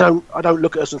 I don't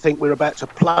look at us and think we're about to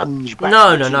plunge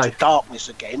back into darkness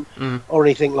again or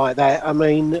anything like that. I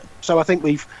mean, so I think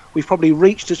we've probably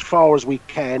reached as far as we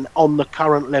can on the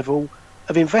current level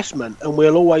of investment, and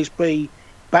we'll always be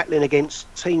battling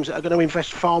against teams that are going to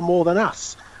invest far more than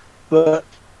us.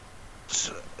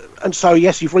 So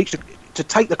yes, you've reached to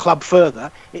take the club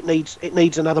further. It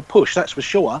needs another push, that's for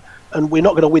sure. And we're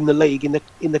not going to win the league in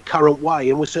the current way,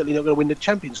 and we're certainly not going to win the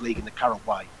Champions League in the current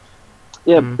way.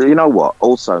 Yeah, but you know what?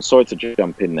 Also, sorry to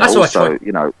jump in there. That's also,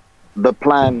 the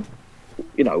plan.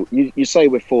 You say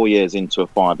we're 4 years into a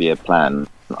 5-year plan.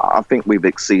 I think we've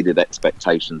exceeded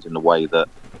expectations in a way that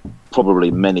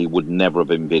probably many would never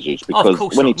have envisaged, because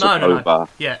when he took over,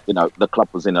 the club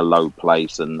was in a low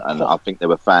place, and I think there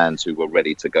were fans who were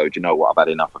ready to go, do you know what, I've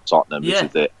had enough of Tottenham, this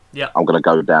is it, I'm going to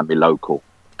go down be local.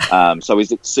 So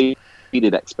he's exceeded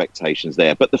expectations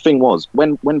there. But the thing was,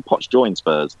 when Poch joined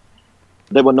Spurs,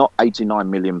 there were not £89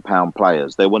 million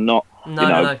players. There were not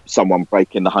someone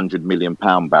breaking the £100 million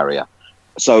barrier.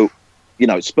 So,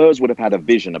 Spurs would have had a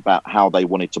vision about how they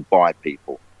wanted to buy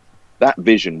people. That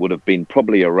vision would have been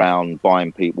probably around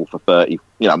buying people for 30,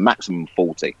 maximum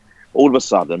 40. All of a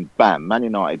sudden, bam, Man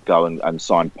United go and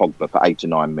sign Pogba for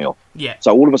 89 mil. Yeah.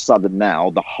 So all of a sudden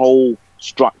now, the whole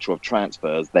structure of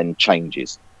transfers then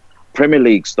changes. Premier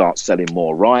League starts selling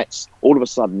more rights. All of a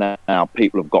sudden now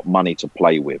people have got money to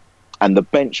play with. And the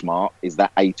benchmark is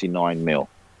that 89 mil.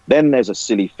 Then there's a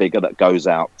silly figure that goes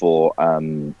out for,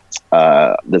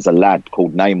 there's a lad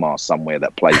called Neymar somewhere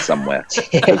that plays somewhere.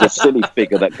 There's a silly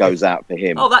figure that goes out for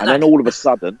him. Then all of a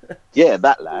sudden,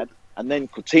 that lad. And then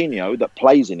Coutinho that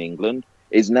plays in England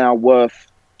is now worth,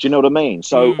 do you know what I mean?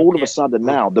 So all of a sudden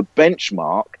now the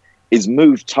benchmark is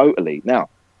moved totally. Now,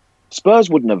 Spurs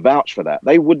wouldn't have vouched for that.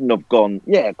 They wouldn't have gone,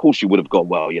 of course you would have gone,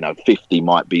 50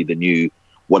 might be the new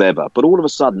whatever. But all of a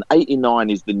sudden, 89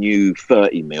 is the new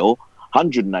 30 mil.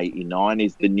 189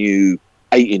 is the new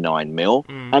 89 mil.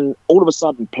 And all of a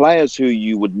sudden, players who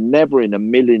you would never in a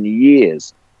million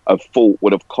years have thought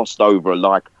would have cost over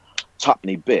like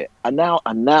tuppenny bit. And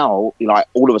now, like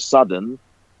all of a sudden,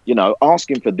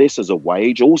 asking for this as a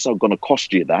wage also going to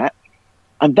cost you that.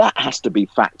 And that has to be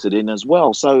factored in as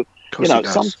well. So,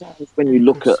 sometimes when you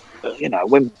look at,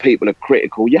 when people are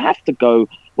critical, you have to go,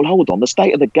 well, hold on, the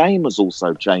state of the game has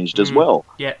also changed as well.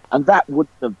 Yeah. And that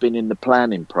wouldn't have been in the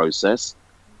planning process.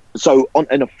 So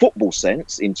in a football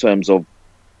sense, in terms of,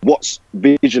 what's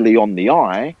visually on the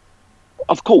eye,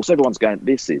 of course, everyone's going,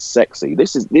 this is sexy.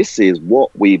 This is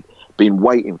what we've been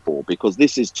waiting for, because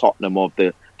this is Tottenham of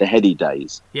the heady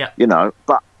days. Yeah. You know,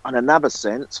 but in another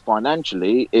sense,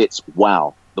 financially, it's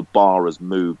wow, the bar has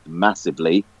moved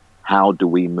massively. How do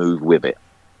we move with it?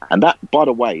 And that, by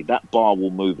the way, that bar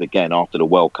will move again after the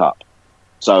World Cup.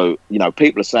 So, you know,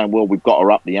 people are saying, well, we've got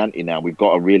to up the ante now. We've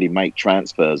got to really make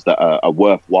transfers that are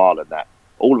worthwhile and that.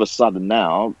 All of a sudden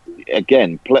now,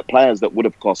 again, players that would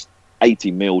have cost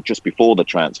 80 mil just before the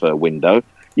transfer window,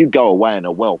 you go away in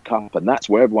a World Cup, and that's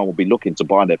where everyone will be looking to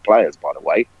buy their players, by the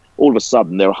way. All of a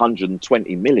sudden, they're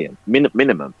 120 million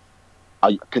minimum.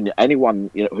 Can anyone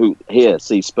who here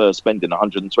see Spurs spending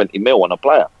 120 mil on a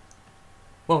player?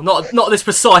 Well, not at this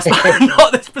precise moment,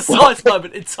 not at this precise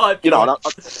moment in time. You know,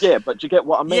 yeah, but do you get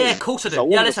what I mean? Yeah, of course I do. So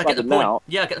Yeah, I get the point. Now,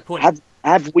 yeah, I get the point.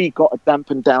 Have we got to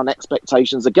dampen down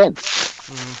expectations again?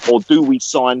 Or do we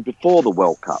sign before the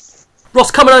World Cup? Ross,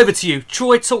 coming over to you.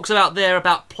 Troy talks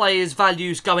about players'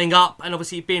 values going up, and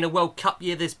obviously being a World Cup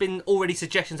year, there's been already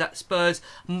suggestions that Spurs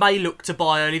may look to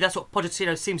buy early. That's what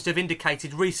Pochettino seems to have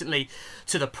indicated recently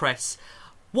to the press.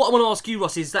 What I want to ask you,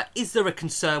 Ross, is there a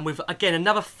concern with, again,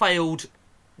 another failed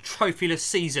trophyless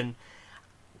season?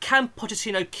 Can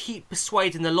Pochettino keep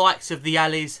persuading the likes of the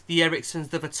Allis, the Erikssons,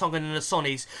 the Vertonghen and the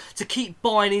Sonnies to keep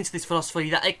buying into this philosophy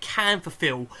that they can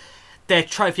fulfil their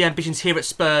trophy ambitions here at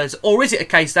Spurs? Or is it a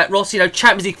case that, Ross,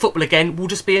 Champions League football again will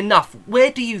just be enough?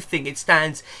 Where do you think it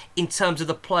stands in terms of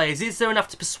the players? Is there enough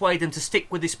to persuade them to stick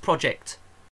with this project?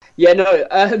 Yeah, no,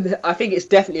 I think it's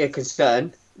definitely a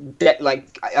concern.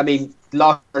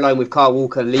 Last alone with Kyle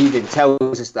Walker leaving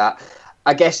tells us that.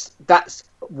 I guess that's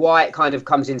why it kind of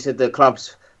comes into the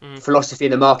club's philosophy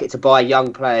in the market to buy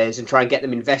young players and try and get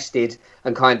them invested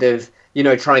and kind of,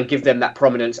 try and give them that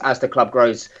prominence as the club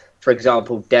grows. For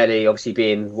example, Dele obviously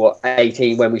being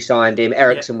 18 when we signed him.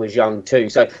 Eriksson was young too,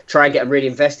 so try and get them really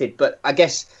invested. But I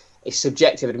guess it's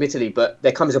subjective, admittedly. But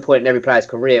there comes a point in every player's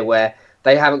career where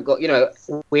they haven't got.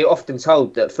 We're often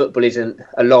told that football isn't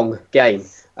a long game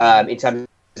in terms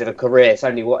of a career. It's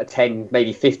only 10,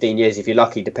 maybe 15 years if you're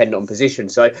lucky, depending on position.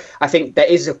 So I think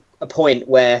there is a point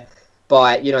where,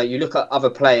 you look at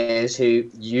other players who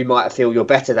you might feel you're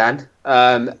better than,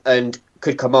 and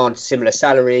could command similar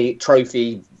salary,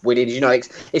 trophy winning.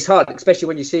 It's hard, especially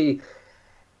when you see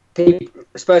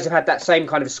Spurs have had that same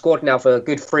kind of squad now for a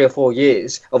good 3 or 4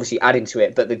 years, obviously adding to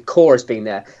it, but the core has been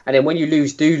there. And then when you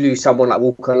lose someone like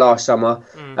Walker last summer,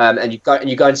 and you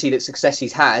go and see that success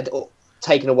he's had, or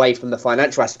taken away from the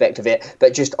financial aspect of it,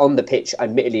 but just on the pitch,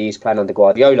 admittedly he's playing under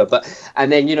Guardiola.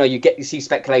 And then you see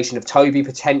speculation of Toby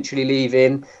potentially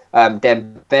leaving,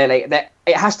 Dembele.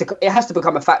 It has to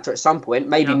become a factor at some point.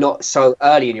 Maybe not so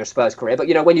early in your Spurs career, but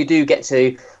when you do get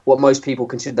to what most people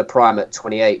consider the prime at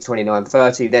 28, 29,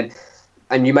 30, then,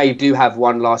 and you do have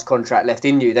one last contract left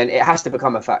in you, then it has to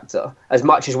become a factor. As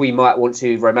much as we might want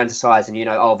to romanticise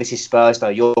and, this is Spurs though,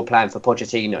 you're playing for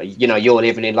Pochettino, you're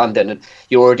living in London and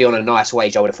you're already on a nice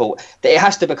wage, I would have thought. That it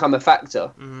has to become a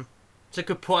factor. Mm-hmm. It's a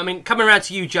good point. I mean, coming around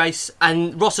to you, Jace,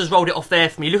 and Ross has rolled it off there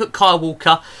for me. Look at Kyle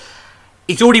Walker.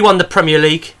 He's already won the Premier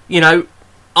League,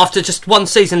 after just one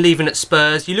season leaving at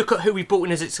Spurs. You look at who we brought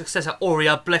in as its successor,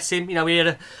 Aurier, bless him.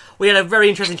 We had a very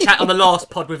interesting chat on the last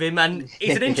pod with him, and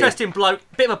he's an interesting bloke,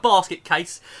 bit of a basket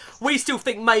case. We still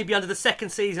think maybe under the second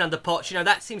season under Poch,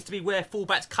 that seems to be where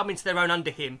fullbacks come into their own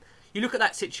under him. You look at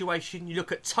that situation, you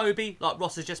look at Toby, like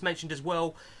Ross has just mentioned as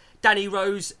well, Danny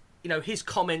Rose, his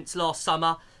comments last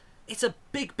summer. It's a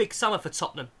big, big summer for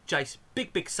Tottenham, Jace.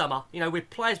 Big, big summer. With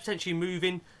players potentially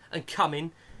moving and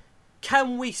coming.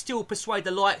 Can we still persuade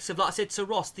the likes of, like I said to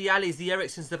Ross, the Allis, the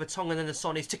Erikssons, the Vertonghen and the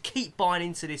Sonnies to keep buying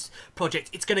into this project?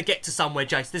 It's going to get to somewhere,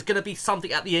 Jace. There's going to be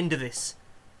something at the end of this.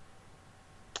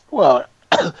 Well,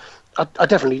 I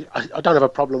definitely don't have a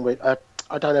problem with...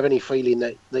 I don't have any feeling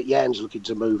that Jan's looking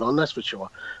to move on, that's for sure.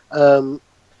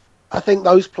 I think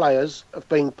those players have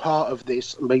been part of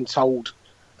this and been told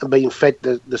and been fed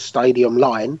the stadium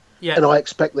line, and I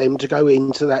expect them to go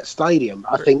into that stadium.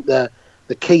 I think the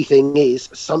key thing is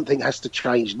something has to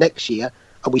change next year,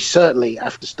 and we certainly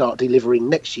have to start delivering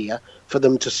next year for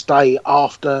them to stay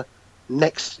after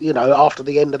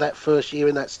the end of that first year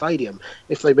in that stadium.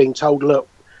 If they've been told, look,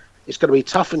 it's going to be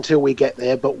tough until we get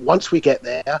there, but once we get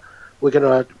there, we're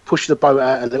going to push the boat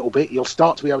out a little bit. You'll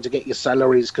start to be able to get your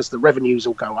salaries because the revenues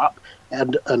will go up,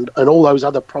 and all those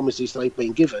other promises they've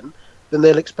been given, then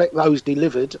they'll expect those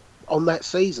delivered on that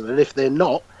season. And if they're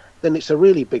not, then it's a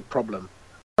really big problem.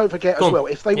 Don't forget as well,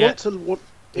 if they want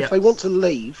to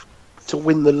leave to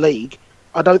win the league,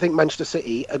 I don't think Manchester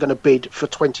City are going to bid for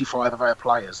 25 of our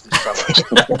players this summer.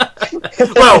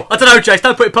 Well, I don't know, Jace.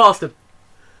 Don't put it past them.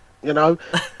 You know,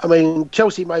 I mean,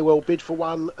 Chelsea may well bid for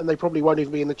one, and they probably won't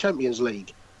even be in the Champions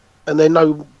League, and they're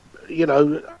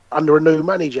under a new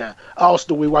manager.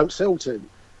 Arsenal, we won't sell to,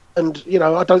 and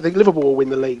I don't think Liverpool will win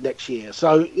the league next year.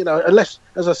 So unless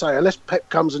Pep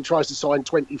comes and tries to sign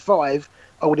 25,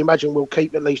 I would imagine we'll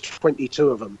keep at least 22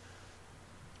 of them.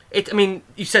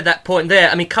 You said that point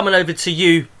there. Coming over to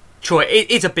you, Troy, it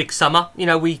is a big summer.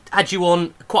 We had you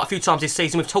on quite a few times this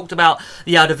season. We've talked about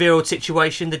the Alderweireld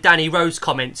situation, the Danny Rose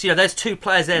comments. There's two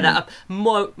players there that are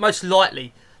most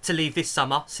likely to leave this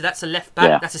summer. So that's a left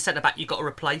back, that's a centre back you've got to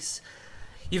replace.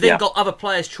 You've then got other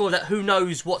players, Troy, that who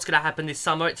knows what's going to happen this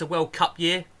summer. It's a World Cup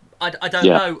year. I don't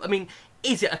know.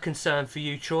 Is it a concern for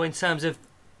you, Troy, in terms of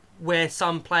where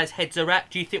some players' heads are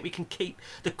at? Do you think we can keep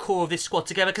the core of this squad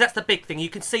together? Because that's the big thing. You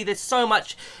can see there's so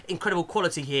much incredible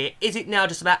quality here. Is it now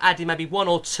just about adding maybe one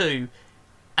or two,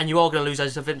 and you are going to lose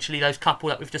those couple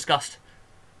that we've discussed?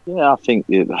 Yeah, I think,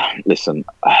 listen,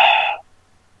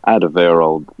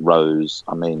 Alderweireld, Rose,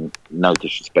 no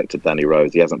disrespect to Danny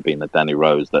Rose. He hasn't been the Danny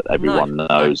Rose that everyone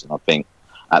knows. And I think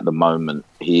at the moment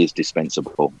he is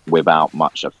dispensable without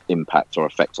much impact or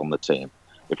effect on the team.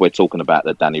 If we're talking about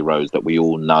the Danny Rose that we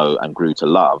all know and grew to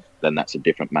love, then that's a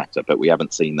different matter. But we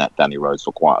haven't seen that Danny Rose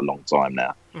for quite a long time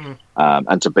now.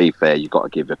 And to be fair, you've got to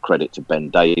give a credit to Ben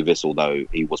Davies. Although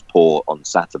he was poor on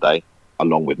Saturday,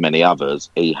 along with many others,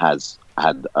 he has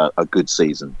had a good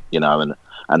season,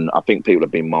 and I think people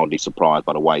have been mildly surprised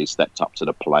by the way he stepped up to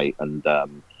the plate and,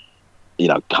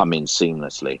 come in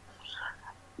seamlessly.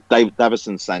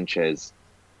 Davinson Sanchez,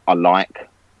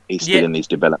 he's still in his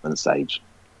development stage.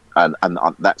 And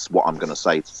that's what I'm going to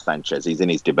say to Sanchez. He's in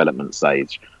his development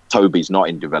stage. Toby's not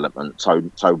in development.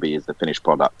 Toby is the finished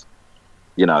product.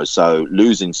 So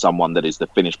losing someone that is the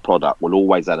finished product will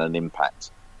always have an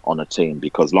impact on a team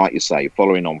because, like you say,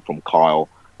 following on from Kyle,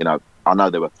 I know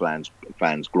there were fans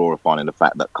glorifying the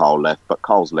fact that Kyle left, but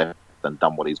Kyle's left and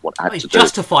done what he's had to do. He's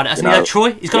justified it, hasn't he,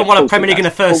 Troy? He's got to win a Premier League in the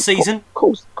first season. Of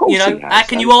course he has. How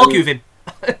can you argue with him?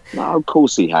 No, of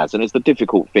course he has. And it's the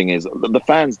difficult thing is the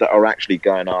fans that are actually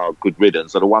going, good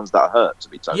riddance, are the ones that are hurt, to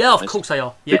be totally honest. Of course they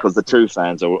are. Yeah. Because the true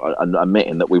fans are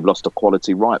admitting that we've lost a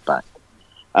quality right back.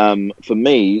 For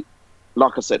me,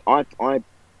 like I said, I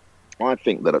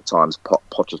think that at times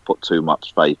Potter's put too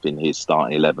much faith in his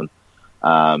starting 11.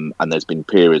 And there's been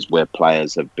periods where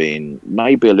players have been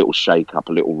maybe a little shake up,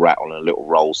 a little rattle and a little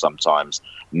roll sometimes,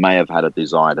 may have had a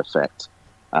desired effect.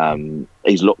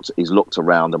 He's looked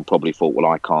around and probably thought, well,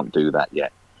 I can't do that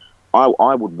yet.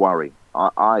 I would worry.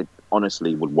 I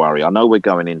honestly would worry. I know we're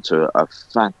going into a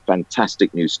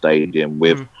fantastic new stadium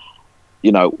with,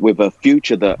 with a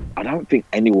future that I don't think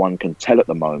anyone can tell at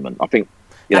the moment. I think,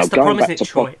 that's the problem, isn't it,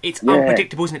 Troy? It's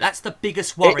unpredictable, isn't it? That's the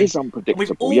biggest worry. It is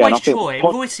unpredictable. We've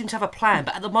always seem to have a plan,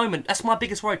 but at the moment, that's my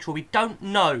biggest worry, Troy. We don't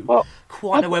know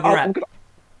quite where we're at.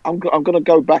 I'm going to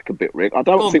go back a bit, Rick. I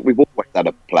don't think we've always had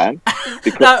a plan.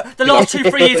 No, the last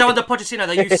 2-3 years under Pochettino,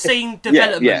 though, you've seen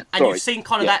development and you've seen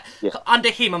kind of that. Under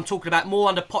him, I'm talking about more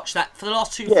under Poch. That for the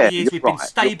last 2-3 years, we've been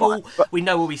stable. We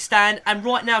know where we stand, and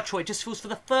right now, Troy, it just feels for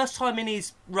the first time in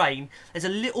his reign, there's a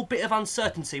little bit of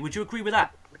uncertainty. Would you agree with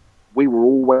that? We were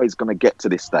always going to get to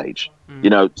this stage.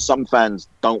 Some fans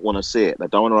don't want to see it. They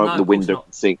don't want to open the window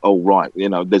and think, oh, right,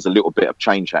 there's a little bit of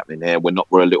change happening here.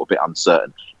 We're a little bit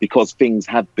uncertain because things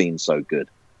have been so good,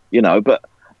 but,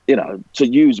 to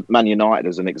use Man United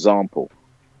as an example,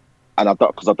 and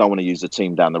because I don't want to use the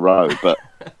team down the road, but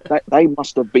they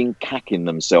must have been cacking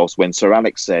themselves when Sir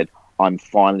Alex said, I'm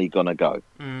finally going to go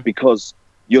because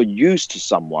you're used to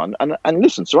someone. And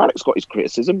listen, Sir Alex got his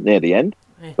criticism near the end.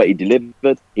 But he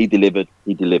delivered.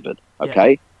 Okay?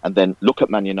 Yeah. And then look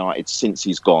at Man United since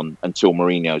he's gone until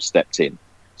Mourinho stepped in.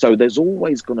 So there's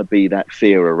always going to be that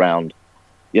fear around,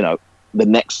 the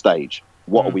next stage.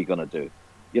 What are we going to do?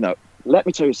 Let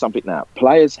me tell you something now.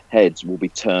 Players' heads will be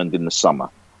turned in the summer.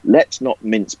 Let's not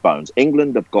mince bones.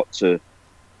 England have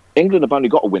only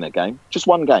got to win a game. Just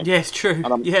one game. Yeah, it's true.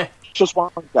 Just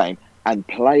one game. And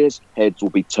players' heads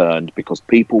will be turned because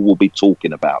people will be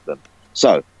talking about them.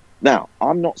 So, now,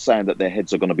 I'm not saying that their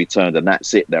heads are going to be turned and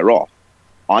that's it, they're off.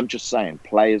 I'm just saying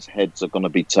players' heads are going to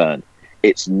be turned.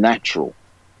 It's natural,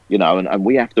 and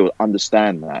we have to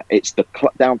understand that. It's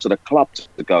down to the club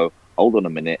to go, hold on a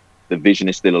minute, the vision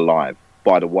is still alive.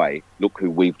 By the way, look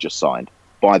who we've just signed.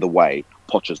 By the way,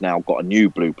 Potter's now got a new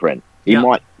blueprint. He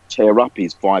might tear up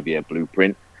his 5-year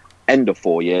blueprint, end of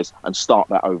 4 years, and start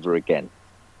that over again.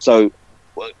 So,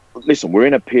 listen, we're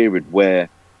in a period where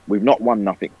we've not won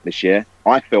nothing this year.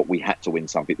 I felt we had to win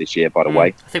something this year, by the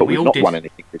way. But we've not won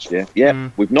anything this year.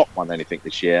 We've not won anything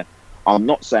this year. I'm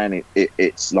not saying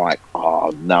it's like,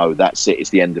 oh, no, that's it.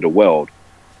 It's the end of the world.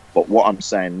 But what I'm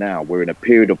saying now, we're in a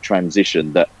period of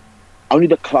transition that only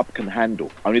the club can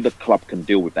handle. Only the club can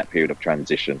deal with that period of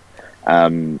transition.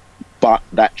 But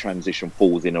that transition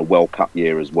falls in a World Cup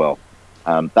year as well.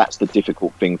 That's the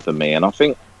difficult thing for me. And I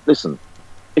think, listen,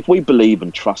 if we believe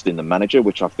and trust in the manager,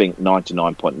 which I think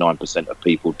 99.9% of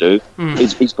people do,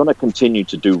 he's going to continue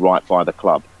to do right by the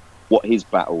club. What his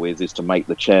battle is to make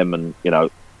the chairman,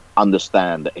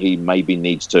 understand that he maybe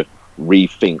needs to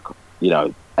rethink,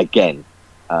 again,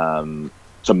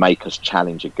 to make us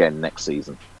challenge again next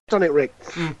season. Done it, Rick.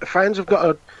 Fans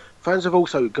have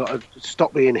also got to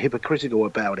stop being hypocritical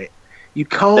about it. You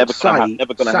can't say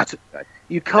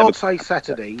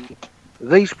Saturday,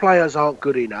 these players aren't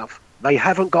good enough. They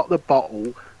haven't got the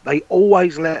bottle. They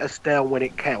always let us down when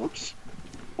it counts.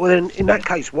 Well, then, in that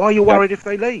case, why are you worried if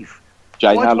they leave?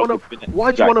 Jay, why do you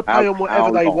want to pay them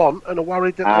whatever they want and are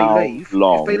worried that they leave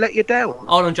if they let you down?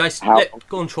 Hold on, Jace.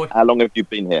 Go on, Troy. How long have you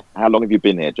been here?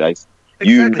 Jace?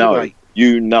 Exactly,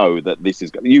 you know that this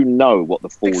is. You know what the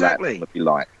fallout is going to be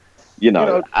like.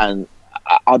 And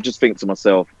I just think to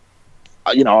myself,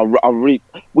 I read.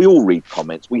 We all read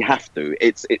comments. We have to.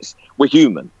 We're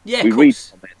human. Yeah, we read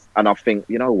comments, and I think,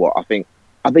 you know what? I think,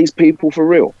 are these people for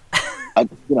real? And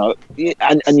you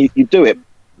do it.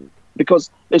 Because,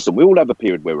 listen, we all have a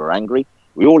period where we're angry,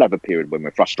 we all have a period when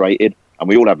we're frustrated, and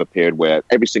we all have a period where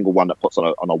every single one that puts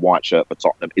on a white shirt for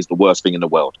Tottenham is the worst thing in the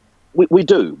world. We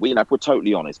do, if we're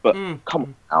totally honest. But come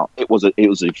on now, it was a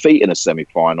defeat in a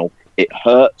semi-final. It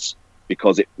hurts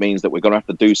because it means that we're going to have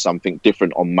to do something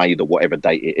different on May, the whatever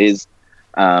date it is.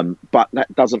 But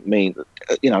that doesn't mean,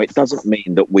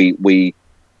 that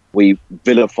we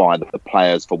vilify the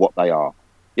players for what they are.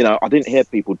 I didn't hear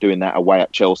people doing that away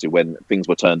at Chelsea when things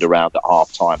were turned around at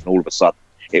half time, and all of a sudden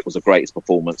it was the greatest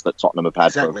performance that Tottenham have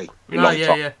had for a long time.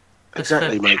 Yeah.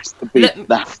 Exactly, mate.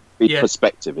 That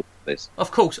perspective in this. Of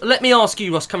course. Let me ask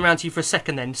you, Ross, come around to you for a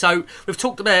second then. So we've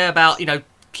talked about,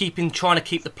 trying to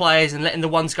keep the players and letting the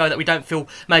ones go that we don't feel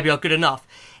maybe are good enough.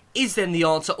 Is then the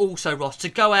answer also, Ross, to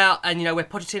go out and, where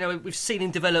Pochettino, we've seen him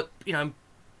develop,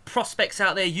 prospects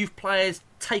out there, youth players,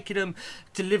 taking them,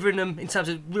 delivering them in terms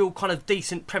of real kind of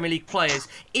decent Premier League players.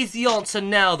 Is the answer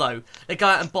now, though, they go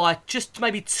out and buy just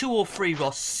maybe 2 or 3,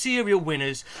 Ross, serial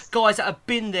winners, guys that have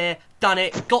been there, done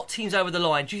it, got teams over the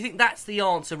line? Do you think that's the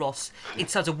answer, Ross, in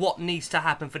terms of what needs to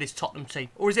happen for this Tottenham team?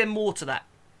 Or is there more to that?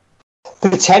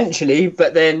 Potentially,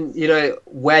 but then,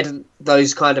 where do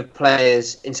those kind of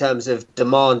players, in terms of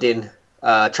demanding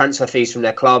transfer fees from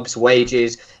their clubs,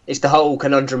 wages, it's the whole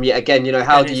conundrum yet again.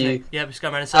 How do you? Yeah, just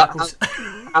going around in circles.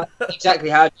 Exactly.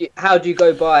 How do you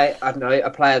go by, I don't know,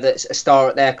 a player that's a star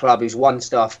at their club who's won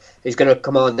stuff, who's going to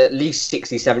command at least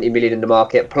 60, 70 million in the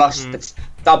market, plus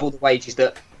double the wages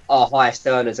that our highest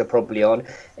earners are probably on?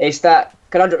 It's that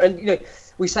conundrum. And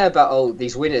we say about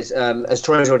these winners, as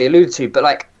Troy has already alluded to, but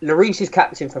like Lloris is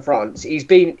captain for France. He's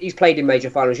played in major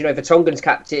finals. Vertonghen's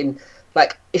captain.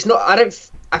 Like, it's not.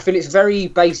 I feel it's very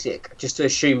basic just to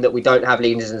assume that we don't have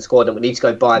leaders in the squad and we need to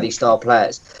go buy these star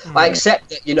players. I accept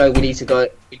that we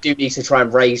do need to try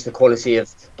and raise the quality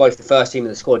of both the first team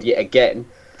and the squad yet again.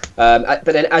 But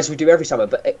then, as we do every summer,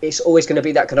 but it's always going to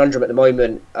be that conundrum at the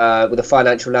moment with the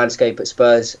financial landscape at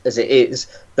Spurs as it is.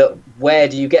 That where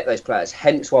do you get those players?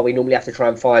 Hence why we normally have to try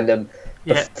and find them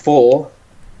before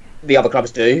the other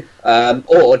clubs do,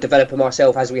 or develop them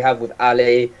ourselves as we have with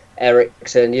Ali,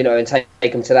 Eriksen, and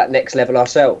take them to that next level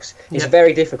ourselves. It's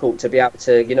very difficult to be able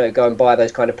to, go and buy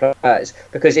those kind of players,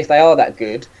 because if they are that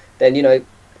good, then,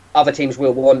 other teams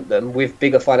will want them with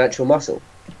bigger financial muscle.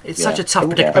 It's such a tough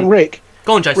predicament. And Rick,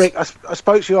 go on, Jason. Rick, I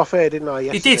spoke to you off air, didn't I?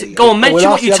 Yesterday? You did. Go on, mention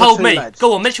what you told me.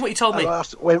 Go on, mention what you told me.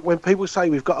 When people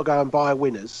say we've got to go and buy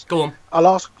winners, go on.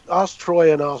 I'll ask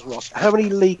Troy and ask Ross, how many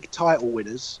league title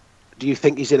winners do you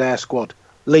think is in our squad?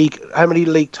 How many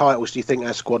league titles do you think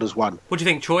our squad has won? What do you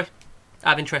think, Troy?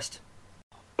 Out of interest.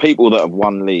 People that have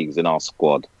won leagues in our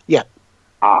squad. Yeah.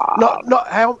 Not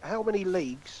how many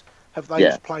leagues have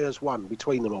those players won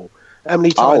between them all? How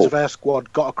many times have our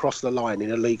squad got across the line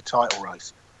in a league title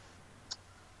race?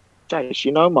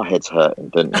 Jace, my head's hurting,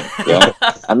 don't you? Yeah.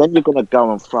 And then you're going to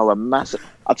go and throw a massive...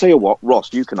 I'll tell you what,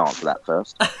 Ross, you can answer that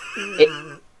first.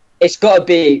 It's got to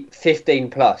be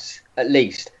 15 plus, at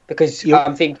least. Because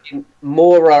I'm thinking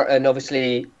Moura and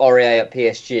obviously Aurier at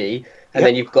PSG, and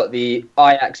then you've got the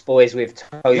Ajax boys with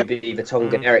Toby,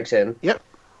 Vertonghen, Eriksen. Yep.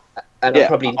 And I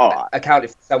probably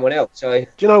accounted for someone else. So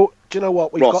do you know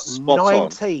what? We've got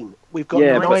 19. We've got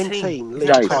 19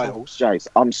 league titles. Jace,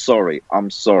 I'm sorry,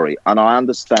 and I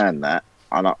understand that,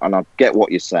 and I get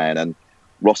what you're saying. And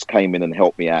Ross came in and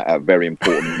helped me out at a very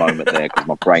important moment there because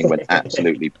my brain went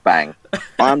absolutely bang.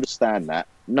 I understand that.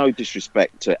 No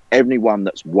disrespect to anyone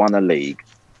that's won a league.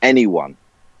 anyone.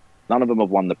 None of them have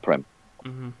won the Prem.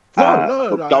 Mm-hmm.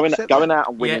 Going out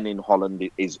and winning in Holland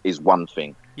is one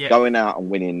thing. Yeah. Going out and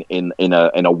winning in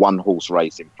a one horse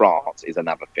race in France is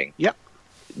another thing. Yep.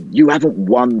 You haven't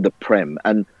won the Prem,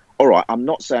 and all right, I'm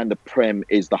not saying the Prem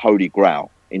is the holy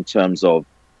grail in terms of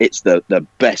it's the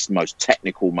best, most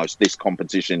technical, most this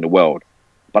competition in the world,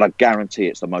 but I guarantee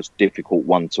it's the most difficult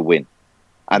one to win.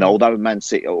 And although Man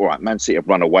City have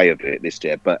run away with it this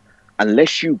year, but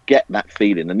unless you get that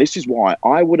feeling, and this is why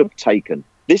I would have taken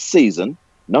this season,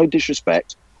 no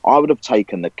disrespect, I would have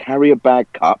taken the Carrier Bag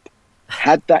Cup,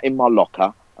 had that in my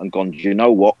locker, and gone, you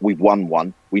know what, we've won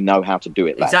one, we know how to do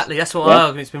it, lads. Exactly, that's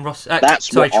what it's been Ross.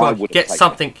 That's what I would have get taken.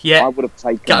 something, yeah. I would have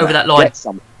taken get over that line. Get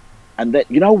something. And then,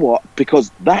 you know what, because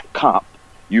that cup,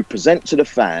 you present to the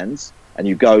fans, and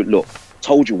you go, look,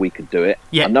 told you we could do it.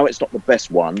 Yeah. I know it's not the best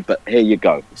one, but here you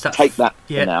go. Take that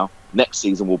for now. Next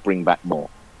season, we'll bring back more.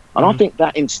 And I think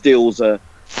that instills a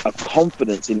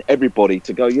confidence in everybody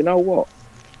to go, you know what?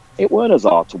 It weren't as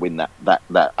hard to win that.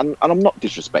 And I'm not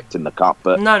disrespecting the cup,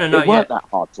 but it weren't that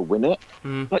hard to win it.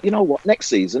 But you know what? Next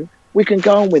season, we can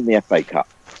go and win the FA Cup.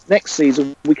 Next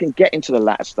season, we can get into the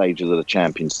latter stages of the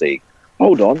Champions League.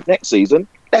 Hold on, next season,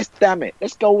 let's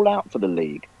go all out for the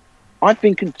league. I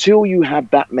think until you have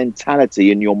that mentality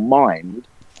in your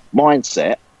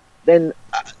mindset, then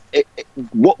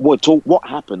what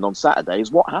happened on Saturday is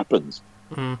what happens.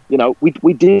 You know,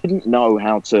 we didn't know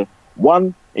how to,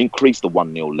 one, increase the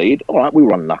 1-0 lead. All right, we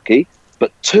were unlucky.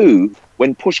 But two,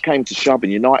 when push came to shove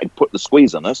and United put the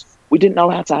squeeze on us, we didn't know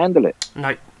how to handle it. No,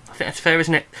 I think that's fair,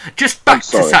 isn't it? Just back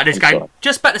to Saturday's game.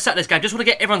 Just back to Saturday's game. Just want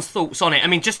to get everyone's thoughts on it. I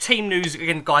mean, just team news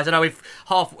again, guys. I know we've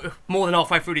more than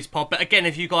halfway through this pod, but again,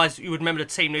 if you guys would remember the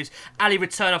team news, Ali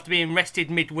returned after being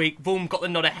rested midweek. Vorm got the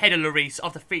nod ahead of Lloris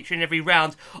after featuring every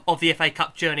round of the FA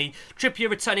Cup journey. Trippier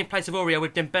returning in place of Aurier,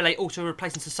 with Dembele also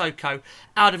replacing Sissoko.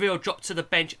 Alderweireld dropped to the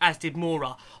bench, as did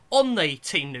Moura. On the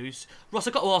team news, Ross,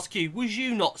 I've got to ask you, was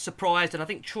you not surprised? And I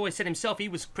think Troy said himself he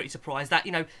was pretty surprised that,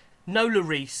 you know, no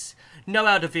Lloris, no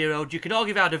Alderweireld. You could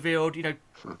argue with Alderweireld, you know,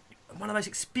 one of the most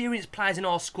experienced players in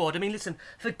our squad. I mean, listen,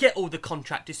 forget all the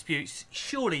contract disputes.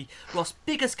 Surely, Ross,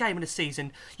 biggest game of the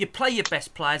season. You play your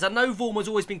best players. I know Vorm has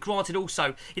always been granted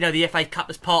also, you know, the FA Cup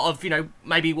as part of, you know,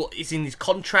 maybe what is in his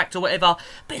contract or whatever.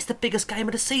 But it's the biggest game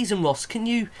of the season, Ross. Can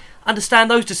you understand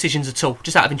those decisions at all,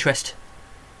 just out of interest?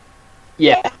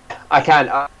 Yeah, I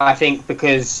can. I think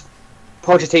because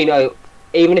Pochettino,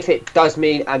 even if it does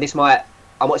mean, and this might,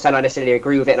 I'm not saying I necessarily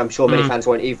agree with it, and I'm sure many fans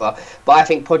won't either, but I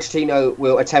think Pochettino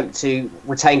will attempt to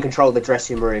retain control of the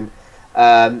dressing room,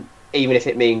 even if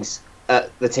it means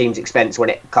at the team's expense when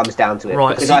it comes down to it.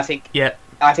 Right. Because I think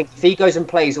if he goes and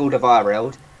plays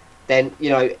Alderweireld, then,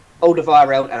 you know,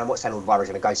 Alderweireld, and I'm not saying Alderweireld's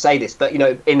going to go say this, but, you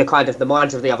know, in the kind of the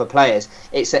minds of the other players,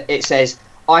 it says,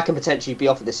 I can potentially be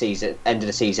off at the end of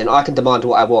the season. I can demand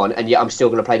what I want, and yet I'm still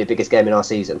going to play the biggest game in our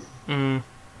season.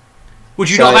 Would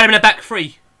you not have had him in a back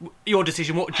three? Your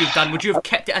decision, what would you have done? Would you have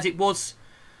kept it as it was?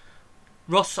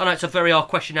 Ross, I know it's a very hard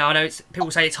question now. I know people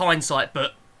say it's hindsight,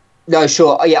 but... No,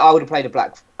 sure. Yeah, I would have played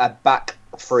a back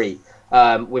three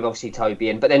with obviously Toby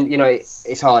in. But then, you know,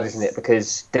 it's hard, isn't it?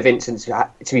 Because De Vincent's, to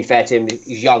be fair to him,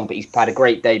 he's young, but he's had a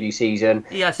great debut season.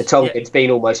 Yes, the Tonkin's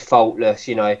been almost faultless,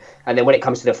 you know. And then when it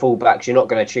comes to the fullbacks, you're not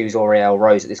going to choose Aurier or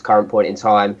Rose at this current point in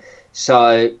time.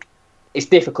 So it's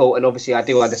difficult, and obviously I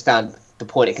do understand the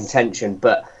point of contention,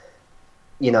 but...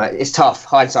 You know, it's tough.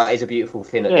 Hindsight is a beautiful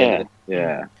thing.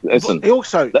 Yeah. Listen, he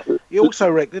also,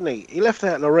 Rick, didn't he? He left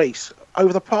out Lloris.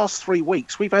 Over the past 3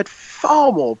 weeks, we've had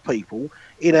far more people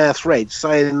in our threads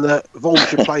saying that Vorm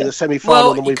should play the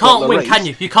semi-final than we've got Lloris. Well, you can't win, can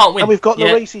you? You can't win. And we've got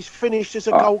Lloris. He's finished as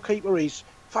a goalkeeper. He's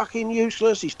fucking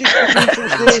useless. He's this.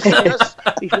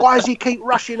 Why does he keep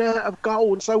rushing out of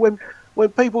goal? And so when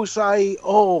people say,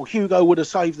 "Oh, Hugo would have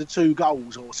saved the 2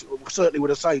 goals, or certainly would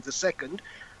have saved the second,"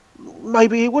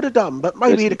 maybe he would have done, but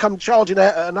maybe he'd have come charging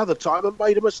out at another time and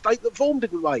made a mistake that Vorm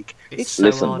didn't make. It's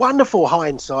wonderful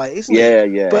hindsight, isn't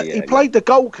it? Yeah. But he played the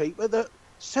goalkeeper that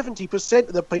 70%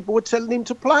 of the people were telling him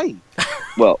to play.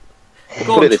 Well,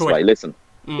 put it this way, listen.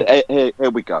 Here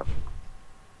we go.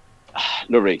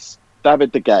 Lloris,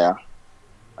 David De Gea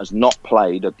has not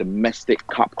played a domestic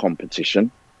cup competition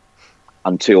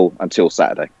until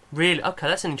Saturday. Really? Okay,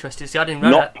 that's interesting. See, I didn't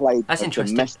know that. Not played a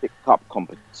domestic cup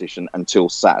competition until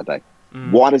Saturday.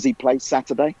 Why does he play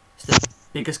Saturday? It's the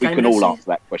biggest game of their season. We can all answer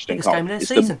that question. It's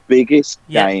the biggest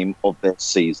game of their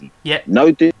season. Yeah.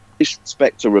 No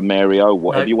disrespect to Romario,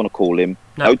 whatever you want to call him.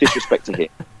 No disrespect to him.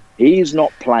 He's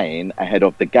not playing ahead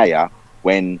of De Gea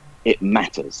when it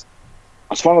matters.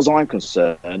 As far as I'm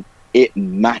concerned, it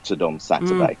mattered on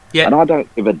Saturday. And I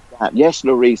don't give a damn. Yes,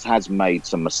 Lloris has made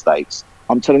some mistakes.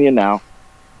 I'm telling you now,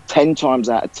 10 times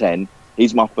out of 10,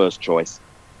 he's my first choice.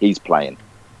 He's playing.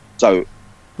 So,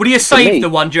 would he have saved the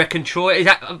one, do you reckon, Troy? Is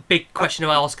that a big question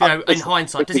to ask, in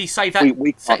hindsight? Does he save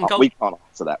that second goal? We can't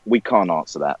answer that.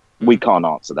 We can't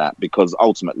answer that because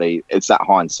ultimately it's that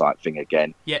hindsight thing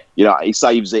again. Yeah. You know, he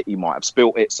saves it, he might have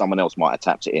spilt it, someone else might have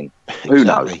tapped it in. Who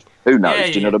knows? Who knows?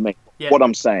 Do you know what I mean? Yeah. What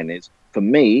I'm saying is, for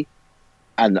me,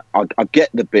 and I get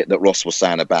the bit that Ross was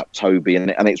saying about Toby,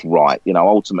 and it's right. You know,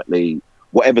 ultimately,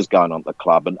 whatever's going on at the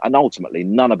club, and ultimately,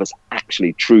 none of us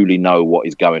actually truly know what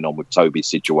is going on with Toby's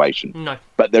situation. No.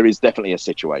 But there is definitely a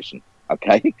situation,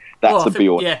 okay? That's the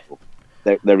be-all. Yeah.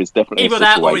 There is definitely either a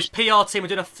situation. that or his PR team are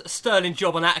doing a sterling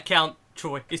job on that account,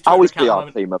 Troy. His PR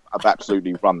team have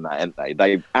absolutely run that, haven't they?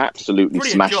 They've absolutely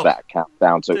smashed that account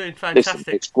down to... Doing fantastic.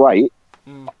 Listen, it's great.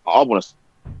 I want to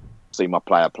see my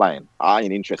player playing. I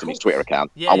ain't interested in his Twitter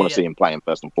account. I want to see him playing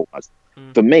first and foremost.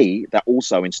 For me, that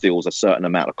also instills a certain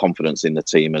amount of confidence in the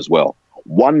team as well.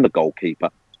 One, the goalkeeper.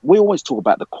 We always talk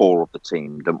about the core of the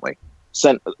team, don't we?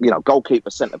 Goalkeeper,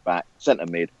 centre back, centre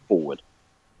mid, forward.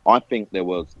 I think there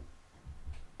was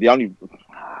here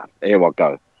I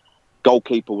go.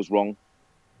 Goalkeeper was wrong.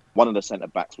 One of the centre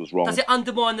backs was wrong. Does it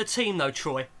undermine the team though,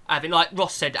 Troy? Like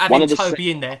Ross said, having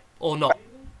Toby in there or not?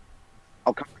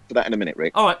 I'll come back to that in a minute,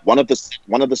 Rick. All right. One of the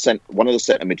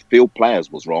centre midfield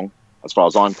players was wrong, as far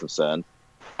as I'm concerned,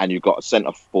 and you've got a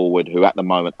centre forward who, at the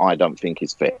moment, I don't think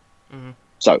is fit. Mm-hmm.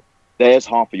 So there's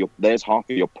half of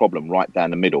your problem right down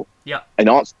the middle. Yeah. In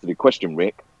answer to the question,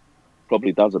 Rick,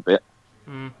 probably does a bit.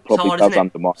 Probably hard, does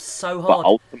undermine. So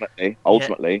hard. But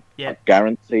ultimately, I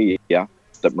guarantee you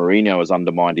that Mourinho has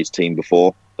undermined his team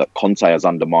before, that Conte has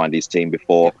undermined his team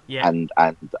before, and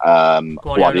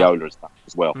Guardiola has done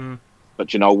as well.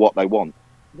 But you know what they want?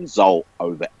 Result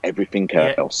over everything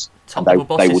else. And they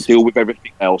will deal with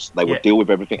everything else. They will deal with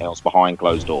everything else behind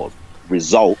closed doors.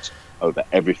 Result over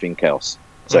everything else.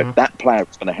 So if that player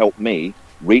is going to help me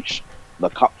reach the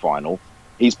cup final,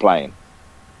 he's playing.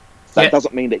 That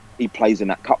doesn't mean that he plays in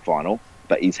that cup final,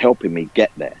 but he's helping me get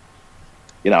there.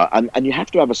 You know, and you have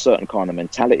to have a certain kind of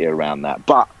mentality around that.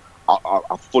 But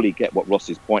I fully get what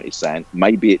Ross's point is saying.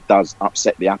 Maybe it does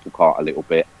upset the apple cart a little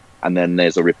bit, and then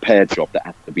there's a repair job that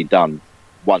has to be done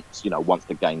once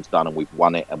the game's done and we've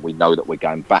won it and we know that we're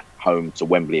going back home to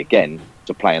Wembley again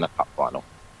to play in a cup final.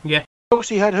 Yeah.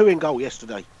 Obviously, had who in goal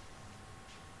yesterday?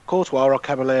 Courtois or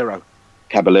Caballero?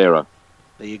 Caballero.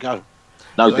 There you go.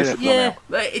 No discipline.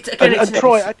 Yeah.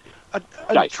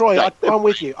 Troy, I'm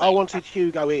with you. I wanted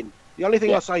Hugo in. The only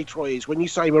thing I say, Troy, is when you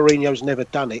say Mourinho's never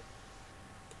done it,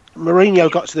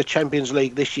 Mourinho got to the Champions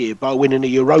League this year by winning the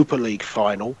Europa League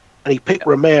final, and he picked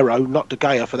Romero, not De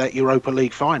Gea, for that Europa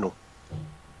League final.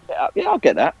 Yeah, I'll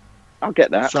get that.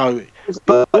 So,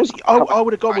 but I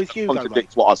would have gone with Hugo.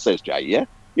 Contradicts what I says, Jay. Yeah,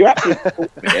 you're absolutely.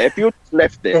 If you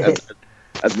left it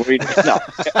as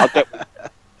Mourinho,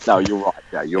 no, you're right.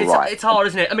 Yeah, you're right. It's hard,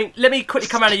 isn't it? I mean, let me quickly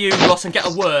come around to you, Ross, and get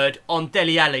a word on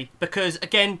Dele Alli, because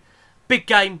again, big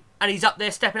game, and he's up there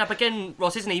stepping up again,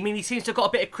 Ross, isn't he? I mean, he seems to have got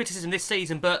a bit of criticism this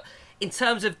season, but in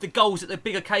terms of the goals at the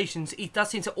big occasions, he does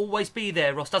seem to always be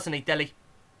there, Ross, doesn't he, Dele?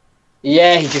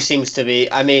 Yeah, he just seems to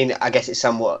be. I mean, I guess it's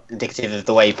somewhat indicative of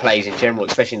the way he plays in general,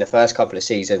 especially in the first couple of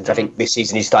seasons. I think this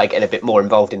season he started getting a bit more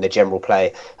involved in the general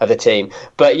play of the team.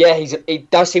 But yeah, he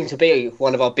does seem to be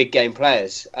one of our big game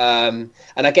players. And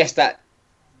I guess that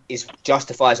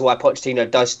justifies why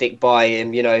Pochettino does stick by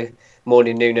him,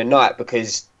 morning, noon and night,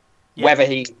 because whether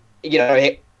he,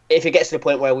 if it gets to the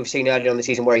point where we've seen earlier on the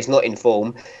season where he's not in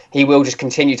form, he will just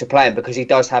continue to play him because he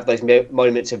does have those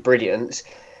moments of brilliance.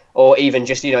 Or even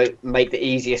just, make the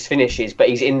easiest finishes, but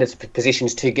he's in the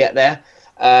positions to get there.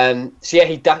 So yeah,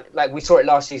 he does, like we saw it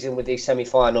last season with the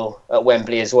semi-final at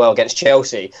Wembley as well against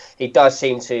Chelsea. He does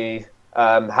seem to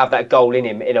have that goal in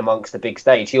him in amongst the big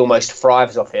stage. He almost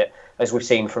thrives off it, as we've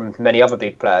seen from many other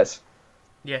big players.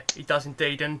 Yeah, he does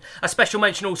indeed. And a special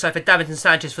mention also for Davinson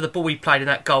Sanchez for the ball he played in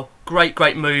that goal.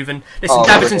 Great move. And listen,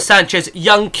 Davinson Sanchez,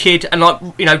 young kid, and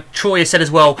like Troy has said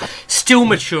as well, still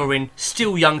maturing,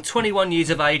 still young, 21 years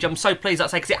of age. I'm so pleased,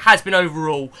 because it has been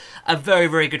overall a very,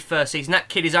 very good first season. That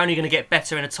kid is only going to get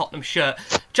better in a Tottenham shirt.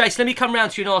 Jace, let me come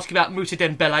round to you and ask you about Moussa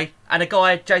Dembele. And a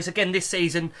guy, Jace, again this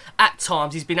season, at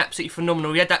times he's been absolutely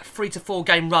phenomenal. He had that 3-4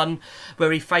 game run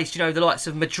where he faced, the likes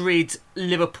of Madrid,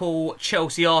 Liverpool,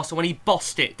 Chelsea, Arsenal, and he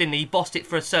bossed it, didn't he? He bossed it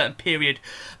for a certain period.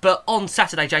 But on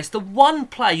Saturday, Jace, the one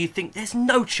player you think there's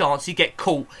no chance he'd get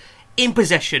caught in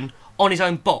possession on his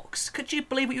own box. Could you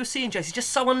believe what you were seeing, Jace? It's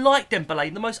just so unlike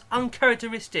Dembele, the most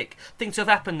uncharacteristic thing to have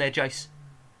happened there, Jace.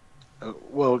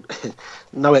 Well,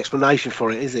 no explanation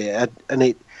for it, is it? And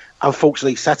it,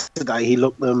 unfortunately, Saturday he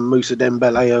looked the Moussa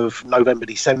Dembele of November,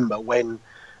 December when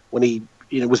he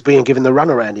was being given the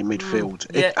runaround in midfield.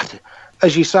 Yeah.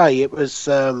 As you say, it was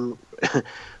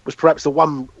was perhaps the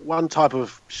one type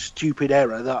of stupid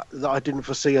error that I didn't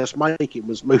foresee us making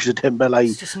was Moussa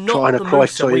Dembele trying to cry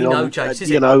to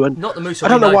and not the Moussa I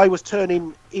don't know why he was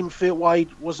turning infield, why he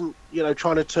wasn't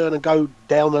trying to turn and go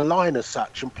down the line as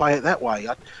such and play it that way.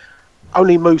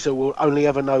 Only Moussa will only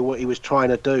ever know what he was trying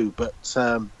to do, but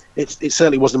it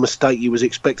certainly wasn't a mistake he was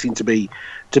expecting to be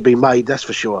made. That's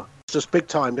for sure. It's just big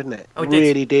time, didn't it? Oh, it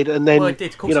really did. And then he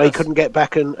couldn't get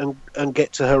back and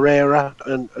get to Herrera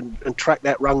and track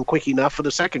that run quick enough for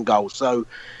the second goal. So,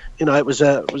 it was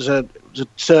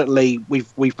certainly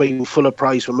we've been full of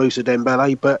praise for Moussa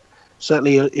Dembele, but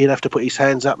certainly he'd have to put his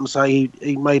hands up and say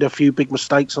he made a few big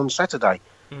mistakes on Saturday.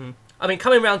 Mm. I mean,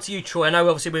 coming round to you, Troy, I know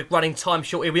obviously we're running time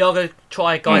short here. We are going to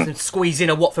try, guys, and squeeze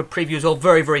in a Watford preview as well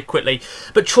very, very quickly.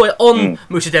 But Troy, on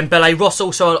Moussa Dembele, Ross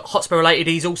also Hotspur related,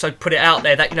 he's also put it out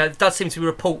there that, there does seem to be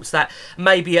reports that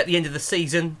maybe at the end of the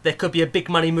season there could be a big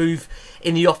money move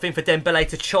in the offing for Dembele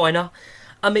to China.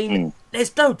 I mean,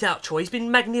 there's no doubt, Troy, he's been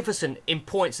magnificent in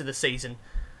points of the season.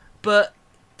 But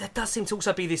there does seem to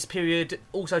also be this period,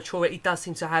 also, Troy, he does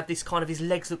seem to have this kind of his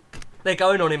legs, they're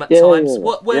going on him at times.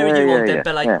 Where are you on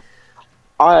Dembele? Yeah.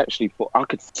 I actually thought I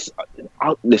could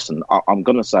listen. I'm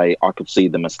going to say I could see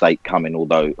the mistake coming,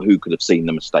 although who could have seen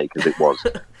the mistake as it was?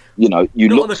 You not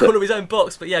looked on the corner of his own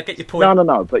box, but yeah, get your point.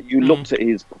 No. But you looked at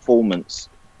his performance,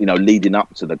 leading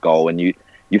up to the goal, and you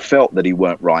felt that he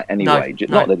weren't right anyway.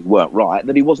 Not that he weren't right,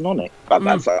 that he wasn't on it. But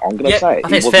that's I'm going to say it. I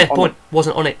think it's a fair point.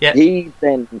 Wasn't on it yet. He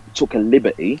then took a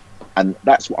liberty, and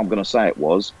that's what I'm going to say it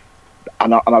was.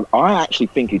 And I actually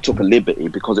think he took a liberty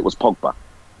because it was Pogba.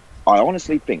 I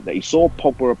honestly think that he saw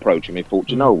Pogba approach him. He thought,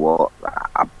 you know what?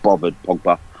 I bothered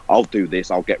Pogba. I'll do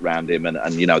this. I'll get round him, and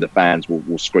the fans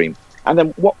will scream. And then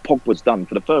what Pogba's done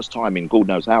for the first time in God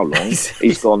knows how long,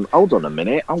 he's gone, hold on a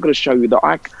minute. I'm going to show you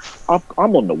that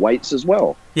I'm on the weights as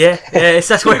well. Yeah,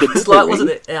 that's what it was like,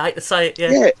 wasn't it? I hate to say it.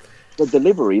 Yeah, the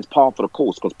delivery is par for the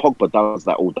course because Pogba does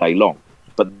that all day long.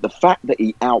 But the fact that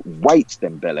he outweights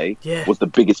Dembele was the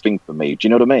biggest thing for me. Do you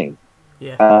know what I mean?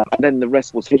 Yeah. And then the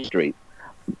rest was history.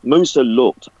 Moussa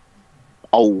looked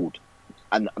old,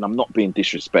 and I'm not being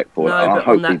disrespectful. No, I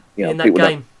hope in that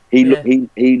game,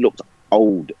 he looked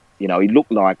old. He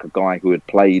looked like a guy who had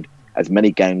played as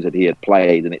many games as he had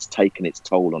played, and it's taken its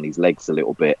toll on his legs a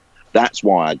little bit. That's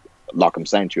why, like I'm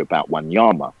saying to you about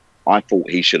Wanyama, I thought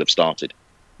he should have started.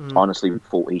 Honestly,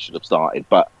 thought he should have started.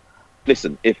 But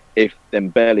listen, if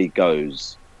Dembele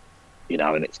goes,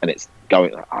 and it's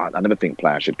going, I never think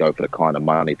players should go for the kind of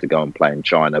money to go and play in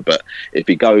China. But if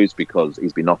he goes because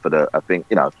he's been offered I think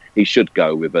he should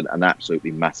go with an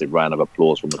absolutely massive round of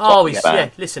applause from the top of the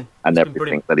band. Listen, and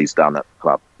everything that he's done at the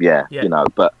club.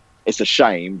 But it's a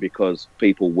shame because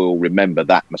people will remember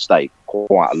that mistake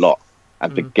quite a lot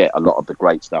and forget a lot of the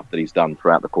great stuff that he's done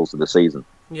throughout the course of the season.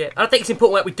 Yeah, and I think it's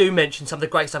important that we do mention some of the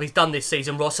great stuff he's done this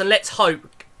season, Ross, and let's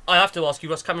hope, I have to ask you,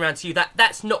 Ross, coming around to you,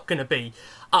 that's not going to be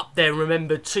up there and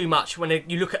remembered too much when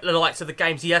you look at the likes of the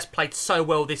games he has played so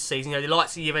well this season. The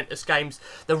likes of the Juventus games,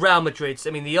 the Real Madrids,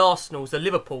 the Arsenals, the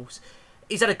Liverpools.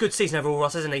 He's had a good season overall,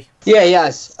 Ross, hasn't he? Yeah, he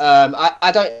has.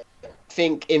 I don't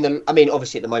think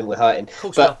obviously at the moment we're hurting,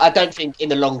 but I don't think in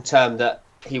the long term that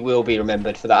he will be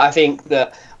remembered for that. I think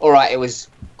that, all right, it was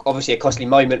obviously a costly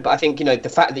moment, but I think, the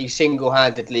fact that he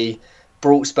single-handedly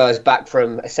brought Spurs back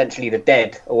from essentially the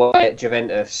dead away at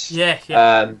Juventus.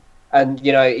 Yeah. And,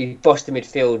 he bossed the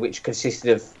midfield, which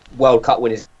consisted of World Cup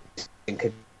winners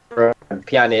and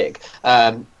Pjanic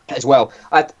as well.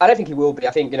 I don't think he will be.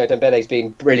 I think, Dembele's been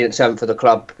brilliant servant for the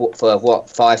club for,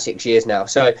 5-6 years now.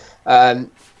 So,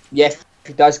 if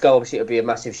he does go, obviously it'll be a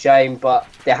massive shame. But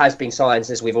there has been signs,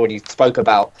 as we've already spoke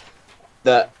about,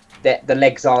 that the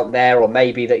legs aren't there, or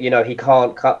maybe that, he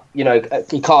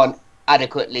can't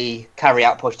adequately carry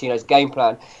out Pochettino's game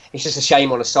plan. It's just a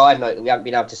shame on a side note that we haven't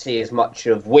been able to see as much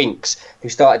of Winks, who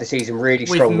started the season really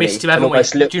strongly. We've missed him, haven't we?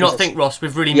 Do you not think, Ross,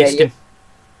 we've really missed him?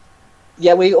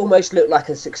 Yeah, we almost look like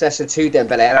a successor to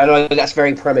Dembele, and I know that's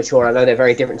very premature. I know they're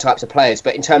very different types of players,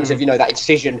 but in terms of that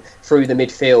incision through the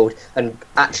midfield and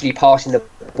actually passing the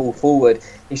ball forward,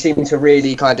 he seemed to really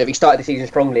he started the season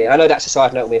strongly. And I know that's a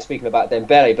side note when we're speaking about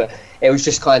Dembele, but it was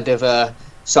just kind of a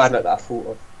side note that I thought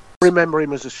of. Remember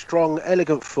him as a strong,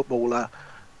 elegant footballer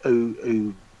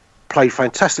who played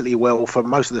fantastically well for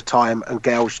most of the time and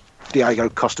gouged Diego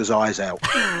Costa's eyes out.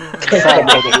 Far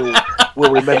more than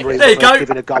we'll remember him for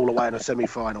giving a goal away in a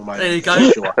semi-final, mate. There you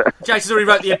go. Sure. Jason's already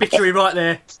wrote the obituary right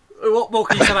there. What more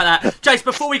can you say about that? Jace,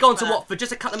 before we go on to Watford,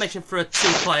 just a couple of mentions for two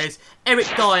players, Eric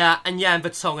Dyer and Jan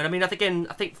Vertonghen. I mean, I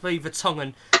think for me,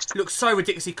 Vertonghen looks so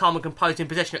ridiculously calm and composed in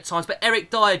possession at times, but Eric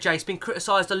Dyer, Jace, has been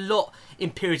criticised a lot in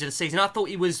periods of the season. I thought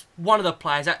he was one of the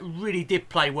players that really did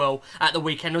play well at the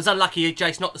weekend. It was unlucky,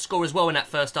 Jace, not to score as well in that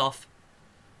first half.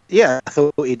 Yeah, I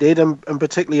thought he did, and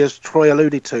particularly as Troy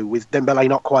alluded to, with Dembele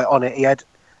not quite on it, he had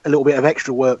a little bit of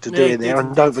extra work to do in there,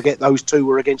 and don't forget those two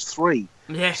were against 3.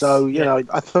 Yes, so you know,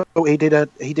 I thought he did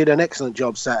an excellent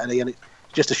job Saturday, and it's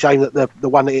just a shame that the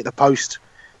one that hit the post,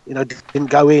 you know, didn't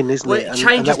go in, isn't it?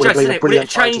 And that would have been a brilliant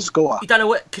time to score. You don't know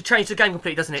what could change the game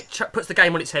completely, doesn't it? Puts the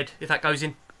game on its head if that goes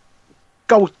in.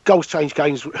 Goals change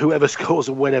games, whoever scores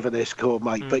and whenever they're scored,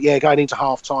 mate. But yeah, going into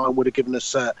half time would have given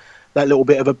us that little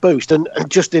bit of a boost. And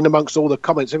just in amongst all the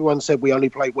comments, everyone said we only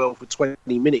played well for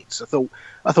 20 minutes.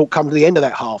 I thought come to the end of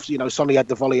that half, you know, Sonny had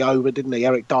the volley over, didn't he?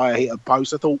 Eric Dyer hit a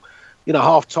post. I thought, you know,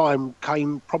 half time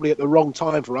came probably at the wrong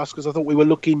time for us, because I thought we were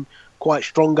looking quite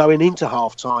strong going into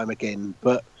half time again.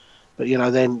 But you know,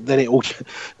 then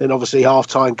obviously half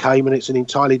time came and it's an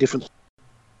entirely different.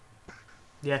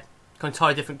 Yeah, an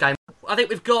entirely different game. I think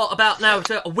we've got about now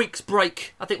a week's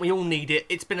break. I think we all need it.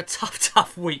 It's been a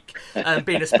tough week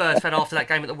being a Spurs fan after that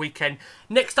game at the weekend.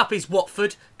 Next up is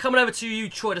Watford. Coming over to you,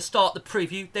 Troy, to start the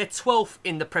preview. They're 12th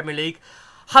in the Premier League.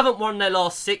 Haven't won their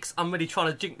last 6. I'm really trying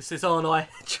to jinx this, aren't I?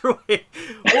 Troy,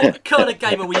 what kind of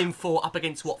game are we in for up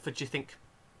against Watford, do you think?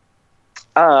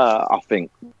 I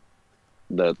think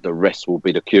the rest will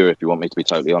be the cure, if you want me to be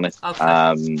totally honest.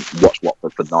 Okay. Watch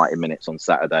Watford for 90 minutes on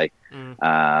Saturday. They're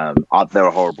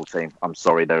a horrible team. I'm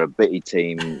sorry, they're a bitty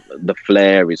team. The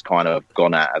flair is kind of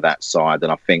gone out of that side,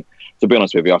 and I think, to be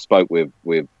honest with you, I spoke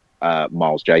with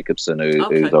Miles Jacobson,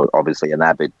 who's obviously an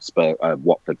avid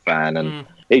Watford fan, and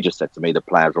he just said to me the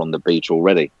players are on the beach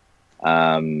already.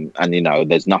 And you know,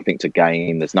 there's nothing to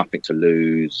gain, there's nothing to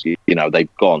lose. You know,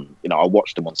 they've gone. You know, I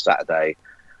watched them on Saturday.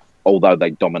 Although they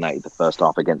dominated the first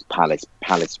half against Palace,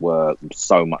 Palace were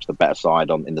so much the better side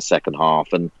in the second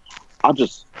half. And I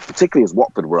just, particularly as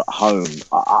Watford were at home,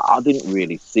 I didn't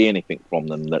really see anything from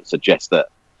them that suggests that,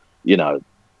 you know,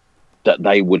 that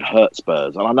they would hurt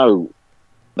Spurs. And I know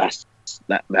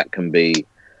that can be,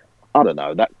 I don't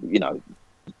know, that, you know,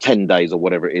 10 days or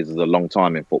whatever it is a long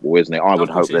time in football, isn't it? I would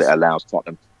hope that it allows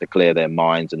Tottenham to clear their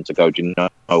minds and to go, do you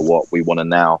know what, we want to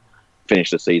now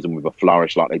finish the season with a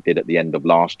flourish like they did at the end of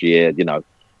last year, you know,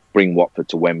 bring Watford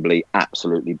to Wembley,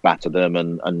 absolutely batter them,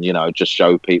 and you know, just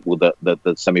show people that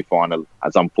the semi-final,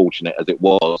 as unfortunate as it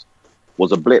was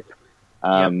a blip.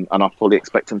 And I fully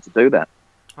expect them to do that.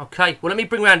 Okay, well, let me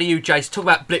bring round to you, Jace. Talk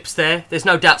about blips there. There's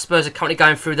no doubt Spurs are currently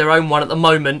going through their own one at the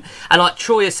moment. And like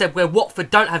Troy has said, where Watford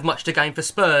don't have much to gain for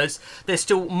Spurs, there's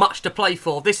still much to play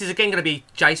for. This is again going to be,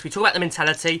 Jace, we talk about the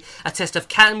mentality, a test of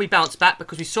can we bounce back,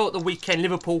 because we saw at the weekend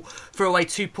Liverpool threw away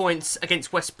 2 points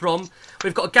against West Brom.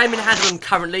 We've got a game in hand of them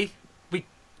currently. We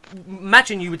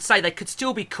imagine you would say they could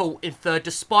still be caught in third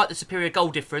despite the superior goal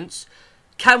difference.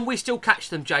 Can we still catch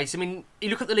them, Jace? I mean, you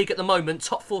look at the league at the moment,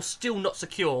 top 4 still not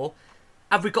secure.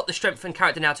 Have we got the strength and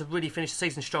character now to really finish the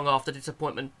season strong after the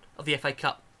disappointment of the FA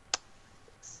Cup?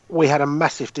 We had a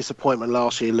massive disappointment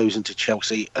last year losing to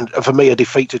Chelsea. And for me, a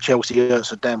defeat to Chelsea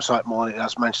hurts a damn sight more than it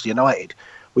does Manchester United.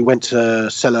 We went to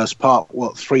Selhurst Park,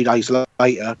 3 days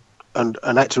later, and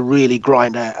had to really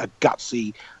grind out a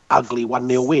gutsy, ugly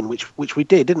 1-0 win, which we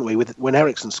did, didn't we, when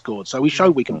Eriksen scored. So we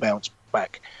showed we can bounce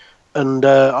back. And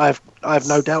I have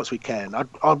no doubts we can.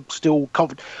 I'm still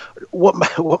confident.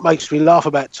 What makes me laugh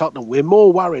about Tottenham, we're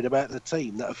more worried about the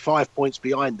team that are 5 points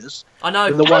behind us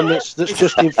than the one that's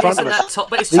just in front of us.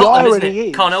 But it's Tottenham, isn't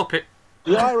it? Can't help it.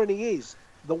 The irony is,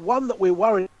 the one that we're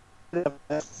worried about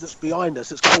that's behind us,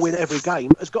 that's got to win every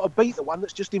game, has got to beat the one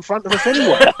that's just in front of us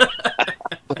anyway.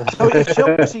 So if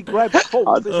Chelsea grabs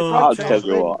fourth, there's a great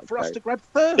chance for us to grab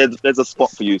third. There's a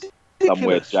spot for you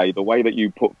somewhere, Jay. The way that you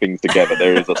put things together,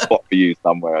 there is a spot for you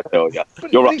somewhere, I tell you.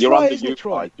 You're underutilized.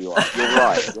 You're right. You're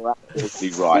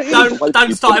absolutely right.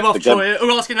 Don't start him off, Troy.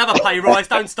 We're asking another pay rise.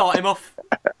 Don't start him off.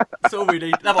 That's all we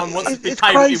need. That one wants to be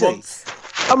paid what he wants.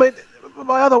 I mean,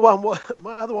 my other one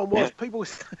was people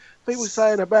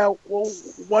saying about, well,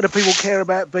 why do people care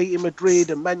about beating Madrid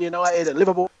and Man United and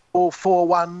Liverpool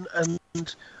 4-1,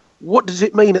 and what does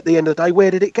it mean at the end of the day?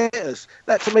 Where did it get us?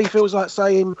 That to me feels like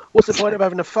saying, what's the point of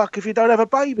having a fuck if you don't have a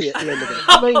baby at the end of it?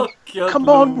 I mean, come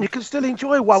on, you can still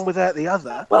enjoy one without the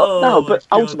other. Well, no, but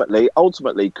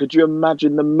ultimately, could you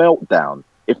imagine the meltdown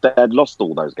if they had lost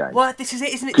all those games? Well, this is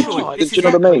it, isn't it, Troy? Do you know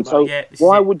what I mean? So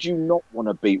why would you not want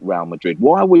to beat Real Madrid?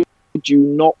 Why would you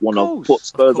not want to put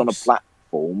Spurs on a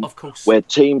platform where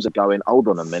teams are going, hold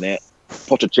on a minute,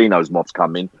 Pochettino's mob's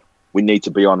coming, we need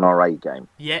to be on our A game.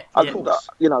 Yeah, I think that,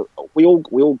 you know, we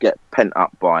all get pent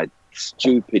up by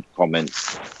stupid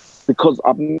comments because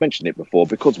I've mentioned it before,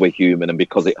 because we're human and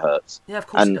because it hurts. Yeah, of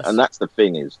course. And that's the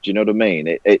thing is, do you know what I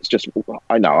mean? It's just,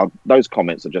 I know those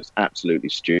comments are just absolutely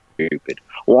stupid.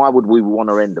 Why would we want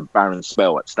to end a barren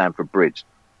spell at Stamford Bridge?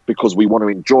 Because we want to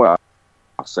enjoy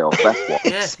ourselves. That's what.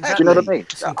 Yeah, exactly. Do you know what I mean?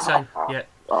 It's insane. Yeah.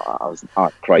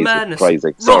 Crazy, Madness. crazy.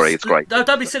 Ross, Sorry, it's great. No,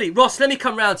 don't be silly. Ross, let me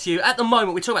come round to you. At the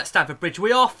moment, we're talking about Stamford Bridge.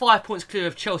 We are 5 points clear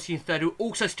of Chelsea in third, who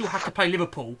also still have to play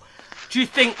Liverpool. Do you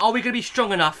think, are we going to be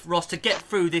strong enough, Ross, to get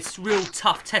through this real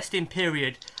tough testing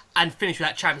period and finish with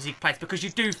that Champions League place? Because you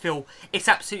do feel it's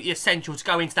absolutely essential to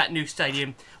go into that new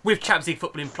stadium with Champions League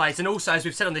football in place, and also, as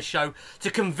we've said on this show, to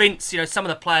convince, you know, some of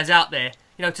the players out there,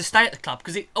 you know, to stay at the club,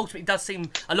 because it ultimately does seem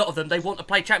a lot of them, they want to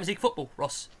play Champions League football.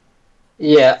 Ross?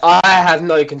 Yeah, I have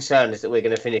no concerns that we're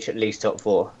going to finish at least top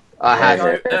four. I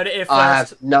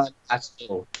have none at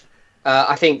all.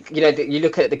 I think, you know, you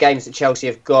look at the games that Chelsea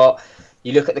have got,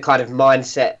 you look at the kind of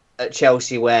mindset at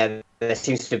Chelsea where there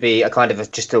seems to be a kind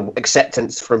of just an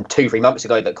acceptance from 2-3 months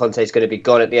ago that Conte is going to be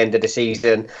gone at the end of the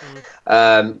season.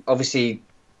 Obviously,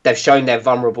 they've shown they're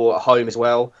vulnerable at home as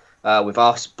well, with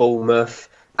us, Bournemouth,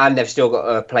 and they've still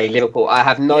got to play Liverpool.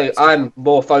 I'm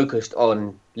more focused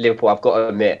on Liverpool, I've got to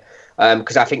admit.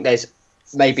 Because I think there's,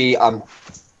 maybe I'm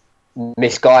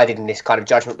misguided in this kind of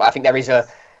judgment, but I think there is a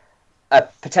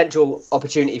potential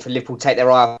opportunity for Liverpool to take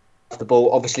their eye off the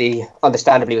ball. Obviously,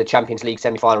 understandably, with the Champions League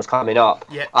semi-finals coming up,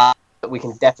 we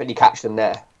can definitely catch them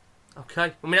there.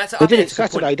 Okay. I mean, they did it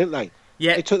Saturday, didn't they?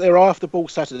 Yeah. They took their eye off the ball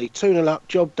Saturday. 2-0 up,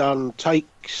 job done, take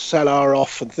Salah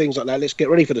off and things like that. Let's get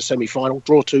ready for the semi-final.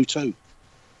 Draw 2-2.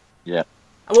 Yeah.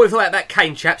 And what we thought about that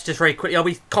Kane, chaps, just very quickly, are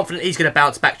we confident he's going to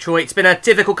bounce back, Troy? It's been a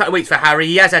difficult couple of weeks for Harry.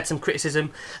 He has had some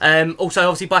criticism. Also,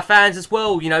 obviously, by fans as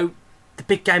well. You know, the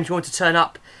big games you want to turn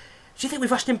up. Do you think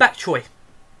we've rushed him back, Troy?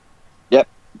 Yep.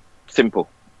 Simple.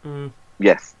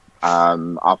 Yes.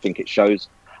 I think it shows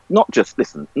not just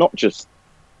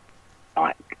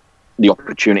like the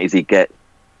opportunities he gets.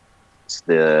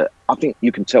 I think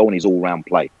you can tell when he's all-round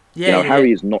play. Yeah,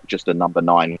 Harry is not just a number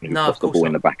 9 who puts the ball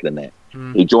in the back of the net.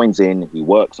 He joins in, he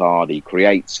works hard, he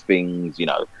creates things, you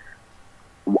know.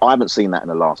 I haven't seen that in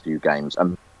the last few games,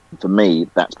 and for me,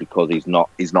 that's because he's not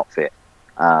fit.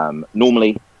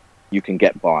 Normally, you can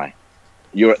get by.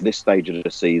 You're at this stage of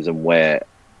the season where,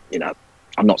 you know,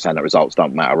 I'm not saying that results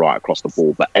don't matter right across the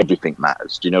board, but everything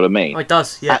matters. Do you know what I mean? Oh, it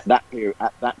does, yeah. At that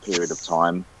period of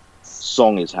time,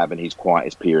 Song is having his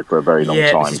quietest period for a very long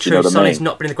time. This is Do you know what I mean? Son's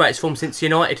not been in the greatest form since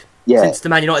United. Yeah. Since the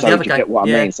Man United the other game. Get what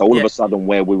I mean? So all of a sudden,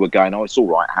 where we were going, it's all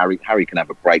right. Harry can have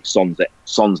a break.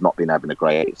 Son's not been having the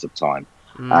greatest of time.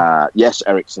 Yes,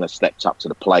 Eriksen has stepped up to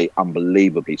the plate,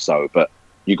 unbelievably so. But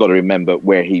you got to remember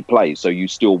where he plays. So you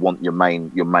still want your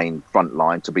main front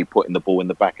line to be putting the ball in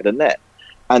the back of the net.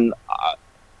 And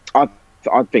I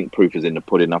think proof is in the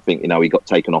pudding. I think, you know, he got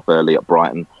taken off early at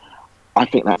Brighton. I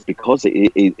think that's because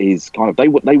it is kind of they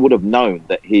would have known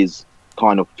that his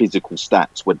kind of physical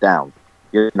stats were down.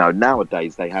 You know,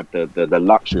 nowadays they have the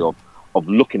luxury of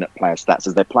looking at player stats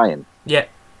as they're playing. Yeah,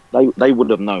 they would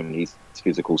have known his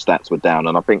physical stats were down,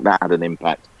 and I think that had an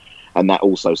impact. And that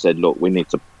also said, look, we need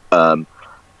to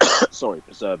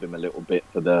preserve him a little bit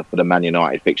for the Man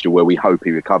United fixture, where we hope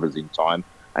he recovers in time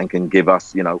and can give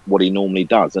us, you know, what he normally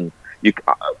does. And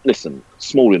listen,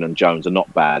 Smalling and Jones are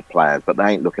not bad players, but they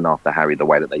ain't looking after Harry the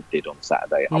way that they did on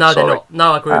Saturday. They're not.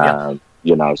 No, I agree with you.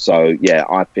 You know, so yeah,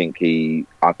 I think he's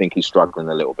struggling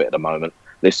a little bit at the moment.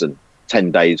 Listen,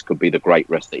 10 days could be the great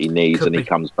rest that he needs, he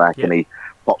comes back and he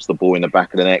pops the ball in the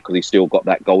back of the net because he's still got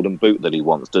that golden boot that he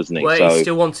wants, doesn't he? Well, he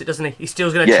still wants it, doesn't he? He's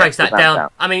still going to chase that down.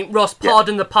 Doubt. I mean, Ross,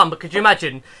 pardon the pun, but could you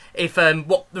imagine if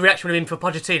what the reaction would have been for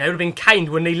Pochettino? It would have been caned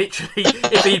when he literally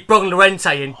if he brought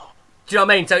Llorente in. Do you know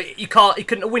what I mean? So he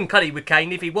couldn't win, could he, with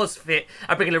Kane if he was fit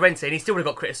and bringing Llorente in? He still would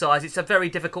have got criticised. It's a very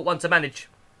difficult one to manage.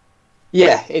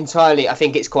 Yeah, entirely. I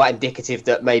think it's quite indicative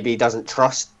that maybe he doesn't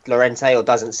trust Llorente or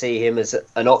doesn't see him as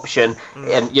an option,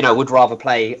 and you know would rather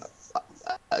play,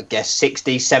 I guess,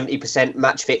 60, 70%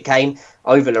 match fit Kane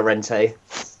over Llorente.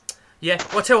 Yeah,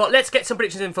 well, I'll tell you what, let's get some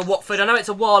predictions in for Watford. I know it's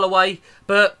a while away,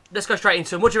 but let's go straight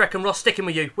into them. What do you reckon, Ross? Sticking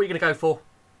with you. What are you going to go for?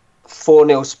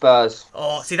 4-0 Spurs.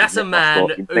 Oh, see, that's a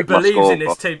man who believes in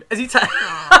this team. Has he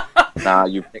Nah,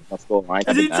 you've nicked my score.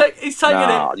 He's taking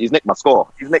it. He's nicked my score.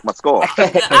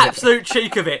 The absolute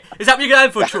cheek of it. Is that what you're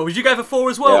going for, Troy? Would you go for 4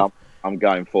 as well? Yeah, I'm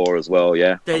going 4 as well,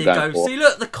 yeah. There you go. See,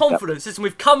 look, the confidence. Listen,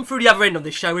 we've come through the other end on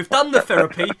this show. We've done the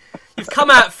therapy. You've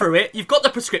come out through it. You've got the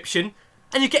prescription.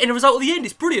 And you're getting a result at the end.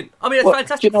 It's brilliant. I mean, it's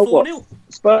fantastic.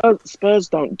 4-0. Spurs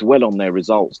don't dwell on their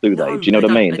results, do they? Do you know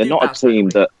what I mean? They're not a team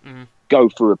that go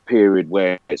through a period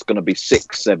where it's going to be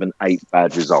 6, 7, 8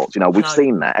 bad results. You know, we've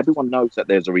seen that. Everyone knows that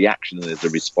there's a reaction and there's a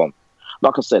response.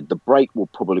 Like I said, the break will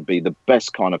probably be the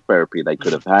best kind of therapy they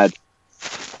could have had.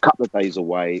 Couple of days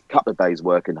away, couple of days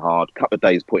working hard, couple of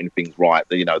days putting things right,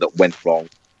 you know, that went wrong.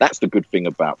 That's the good thing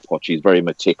about Poch. He's very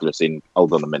meticulous in,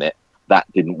 hold on a minute, that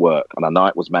didn't work. And I know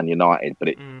it was Man United, but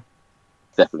it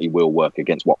definitely will work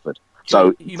against Watford.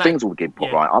 So things will get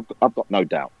put right. I've got no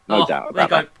doubt. No doubt about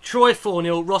that. Troy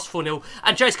 4-0, Ross 4-0.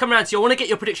 And Jace, coming around to you, I want to get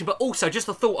your prediction, but also just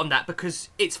a thought on that, because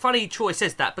it's funny Troy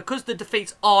says that, because the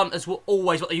defeats aren't as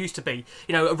always what they used to be,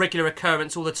 you know, a regular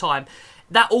occurrence all the time.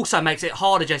 That also makes it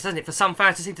harder, Jace, doesn't it, for some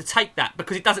fans to seem to take that,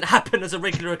 because it doesn't happen as a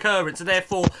regular occurrence, and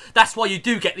therefore that's why you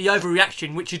do get the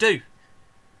overreaction, which you do.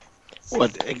 Well,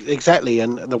 exactly,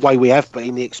 and the way we have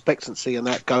been, the expectancy and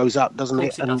that goes up, doesn't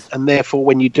it? And therefore,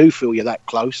 when you do feel you're that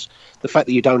close, the fact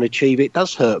that you don't achieve it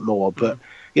does hurt more. But,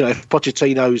 you know, if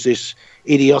Pochettino's this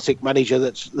idiotic manager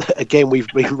that's, again, we've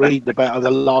been reading about over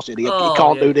the last idiot, he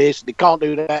can't do this, he can't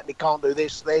do that, and he can't do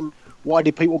this, then why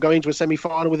did people go into a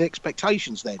semi-final with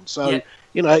expectations then? So,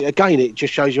 you know, again, it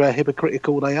just shows you how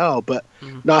hypocritical they are. But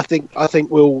no, I think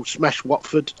we'll smash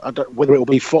Watford. I don't whether it'll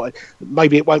be 4.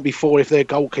 Maybe it won't be 4 if their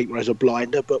goalkeeper has a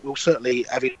blinder, but we'll certainly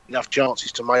have enough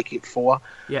chances to make it 4.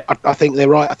 Yeah, I think they're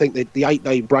right. I think the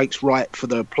 8-day break's right for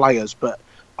the players, but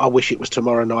I wish it was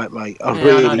tomorrow night, mate. I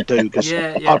really do, because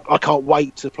I can't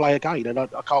wait to play again, and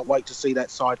I can't wait to see that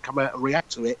side come out and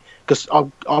react to it, because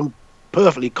I'm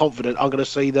perfectly confident I'm going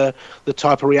to see the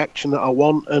type of reaction that I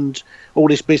want, and all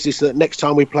this business that next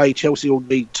time we play Chelsea will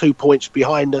be 2 points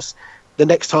behind us. The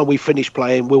next time we finish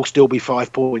playing, we'll still be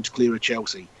 5 points clear of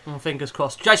Chelsea. Fingers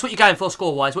crossed. Jace, what are you going for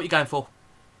score-wise? What are you going for?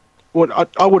 Well,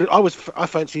 I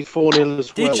fancied 4-0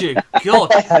 as well. Did you?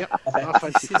 God. I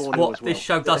fancied 4-0 what as well. This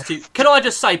show does to you. Can I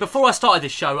just say, before I started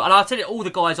this show, and I'll tell you all the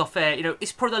guys off air, you know,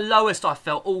 it's probably the lowest I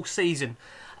felt all season.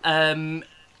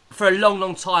 For a long,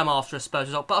 long time after a Spurs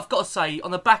result. But I've got to say,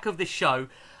 on the back of this show,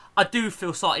 I do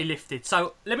feel slightly lifted.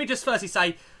 So let me just firstly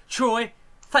say, Troy,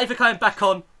 thank you for coming back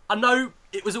on. I know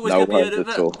it was always going to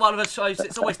be one of those shows.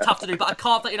 It's always tough to do, but I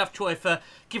can't thank you enough, Troy, for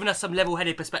giving us some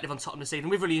level-headed perspective on Tottenham this season.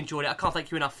 We've really enjoyed it. I can't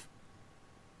thank you enough.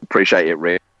 Appreciate it,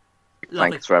 Rick.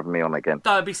 Lovely. Thanks for having me on again.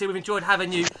 Don't be silly, we've enjoyed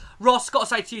having you. Ross, got to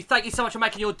say to you, thank you so much for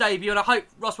making your debut, and I hope,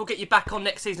 Ross, we'll get you back on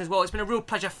next season as well. It's been a real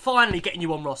pleasure finally getting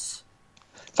you on, Ross.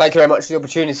 Thank you very much for the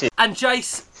opportunity. And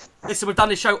Jace, listen, we've done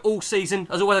this show all season.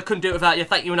 As always, I couldn't do it without you.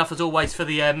 Thank you enough, as always, for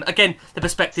the, again, the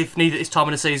perspective needed at this time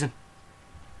of the season.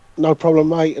 No problem,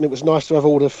 mate, and it was nice to have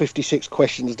all the 56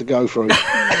 questions to go through.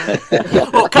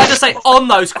 Well, can I just say, on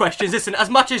those questions, listen, as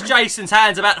much as Jason's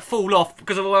hand's about to fall off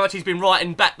because of how much he's been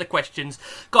writing back the questions,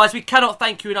 guys, we cannot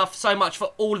thank you enough so much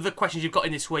for all of the questions you've got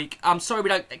in this week. I'm sorry we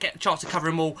don't get a chance to cover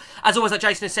them all. As always, like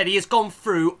Jason has said, he has gone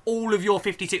through all of your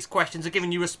 56 questions and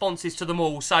given you responses to them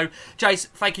all. So, Jace,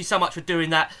 thank you so much for doing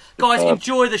that. Guys,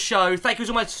 enjoy the show. Thank you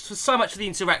so much for the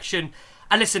interaction.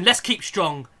 And listen, let's keep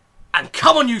strong. And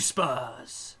come on, you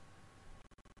Spurs!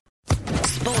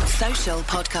 Sports Social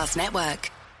Podcast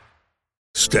Network.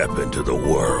 Step into the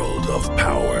world of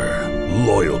power,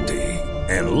 loyalty,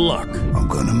 and luck. I'm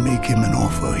gonna make him an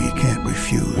offer he can't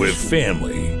refuse. With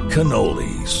family,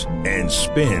 cannolis, and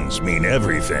spins mean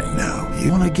everything. Now,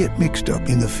 you wanna get mixed up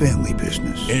in the family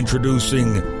business.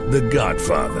 Introducing The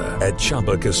Godfather at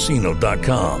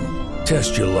ChumbaCasino.com.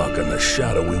 Test your luck in the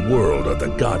shadowy world of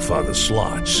The Godfather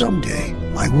slot. Someday,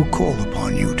 I will call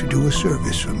upon you to do a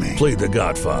service for me. Play The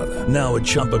Godfather, now at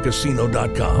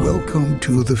ChumbaCasino.com. Welcome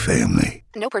to the family.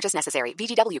 No purchase necessary.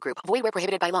 VGW Group. Void where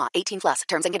prohibited by law. 18+.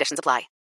 Terms and conditions apply.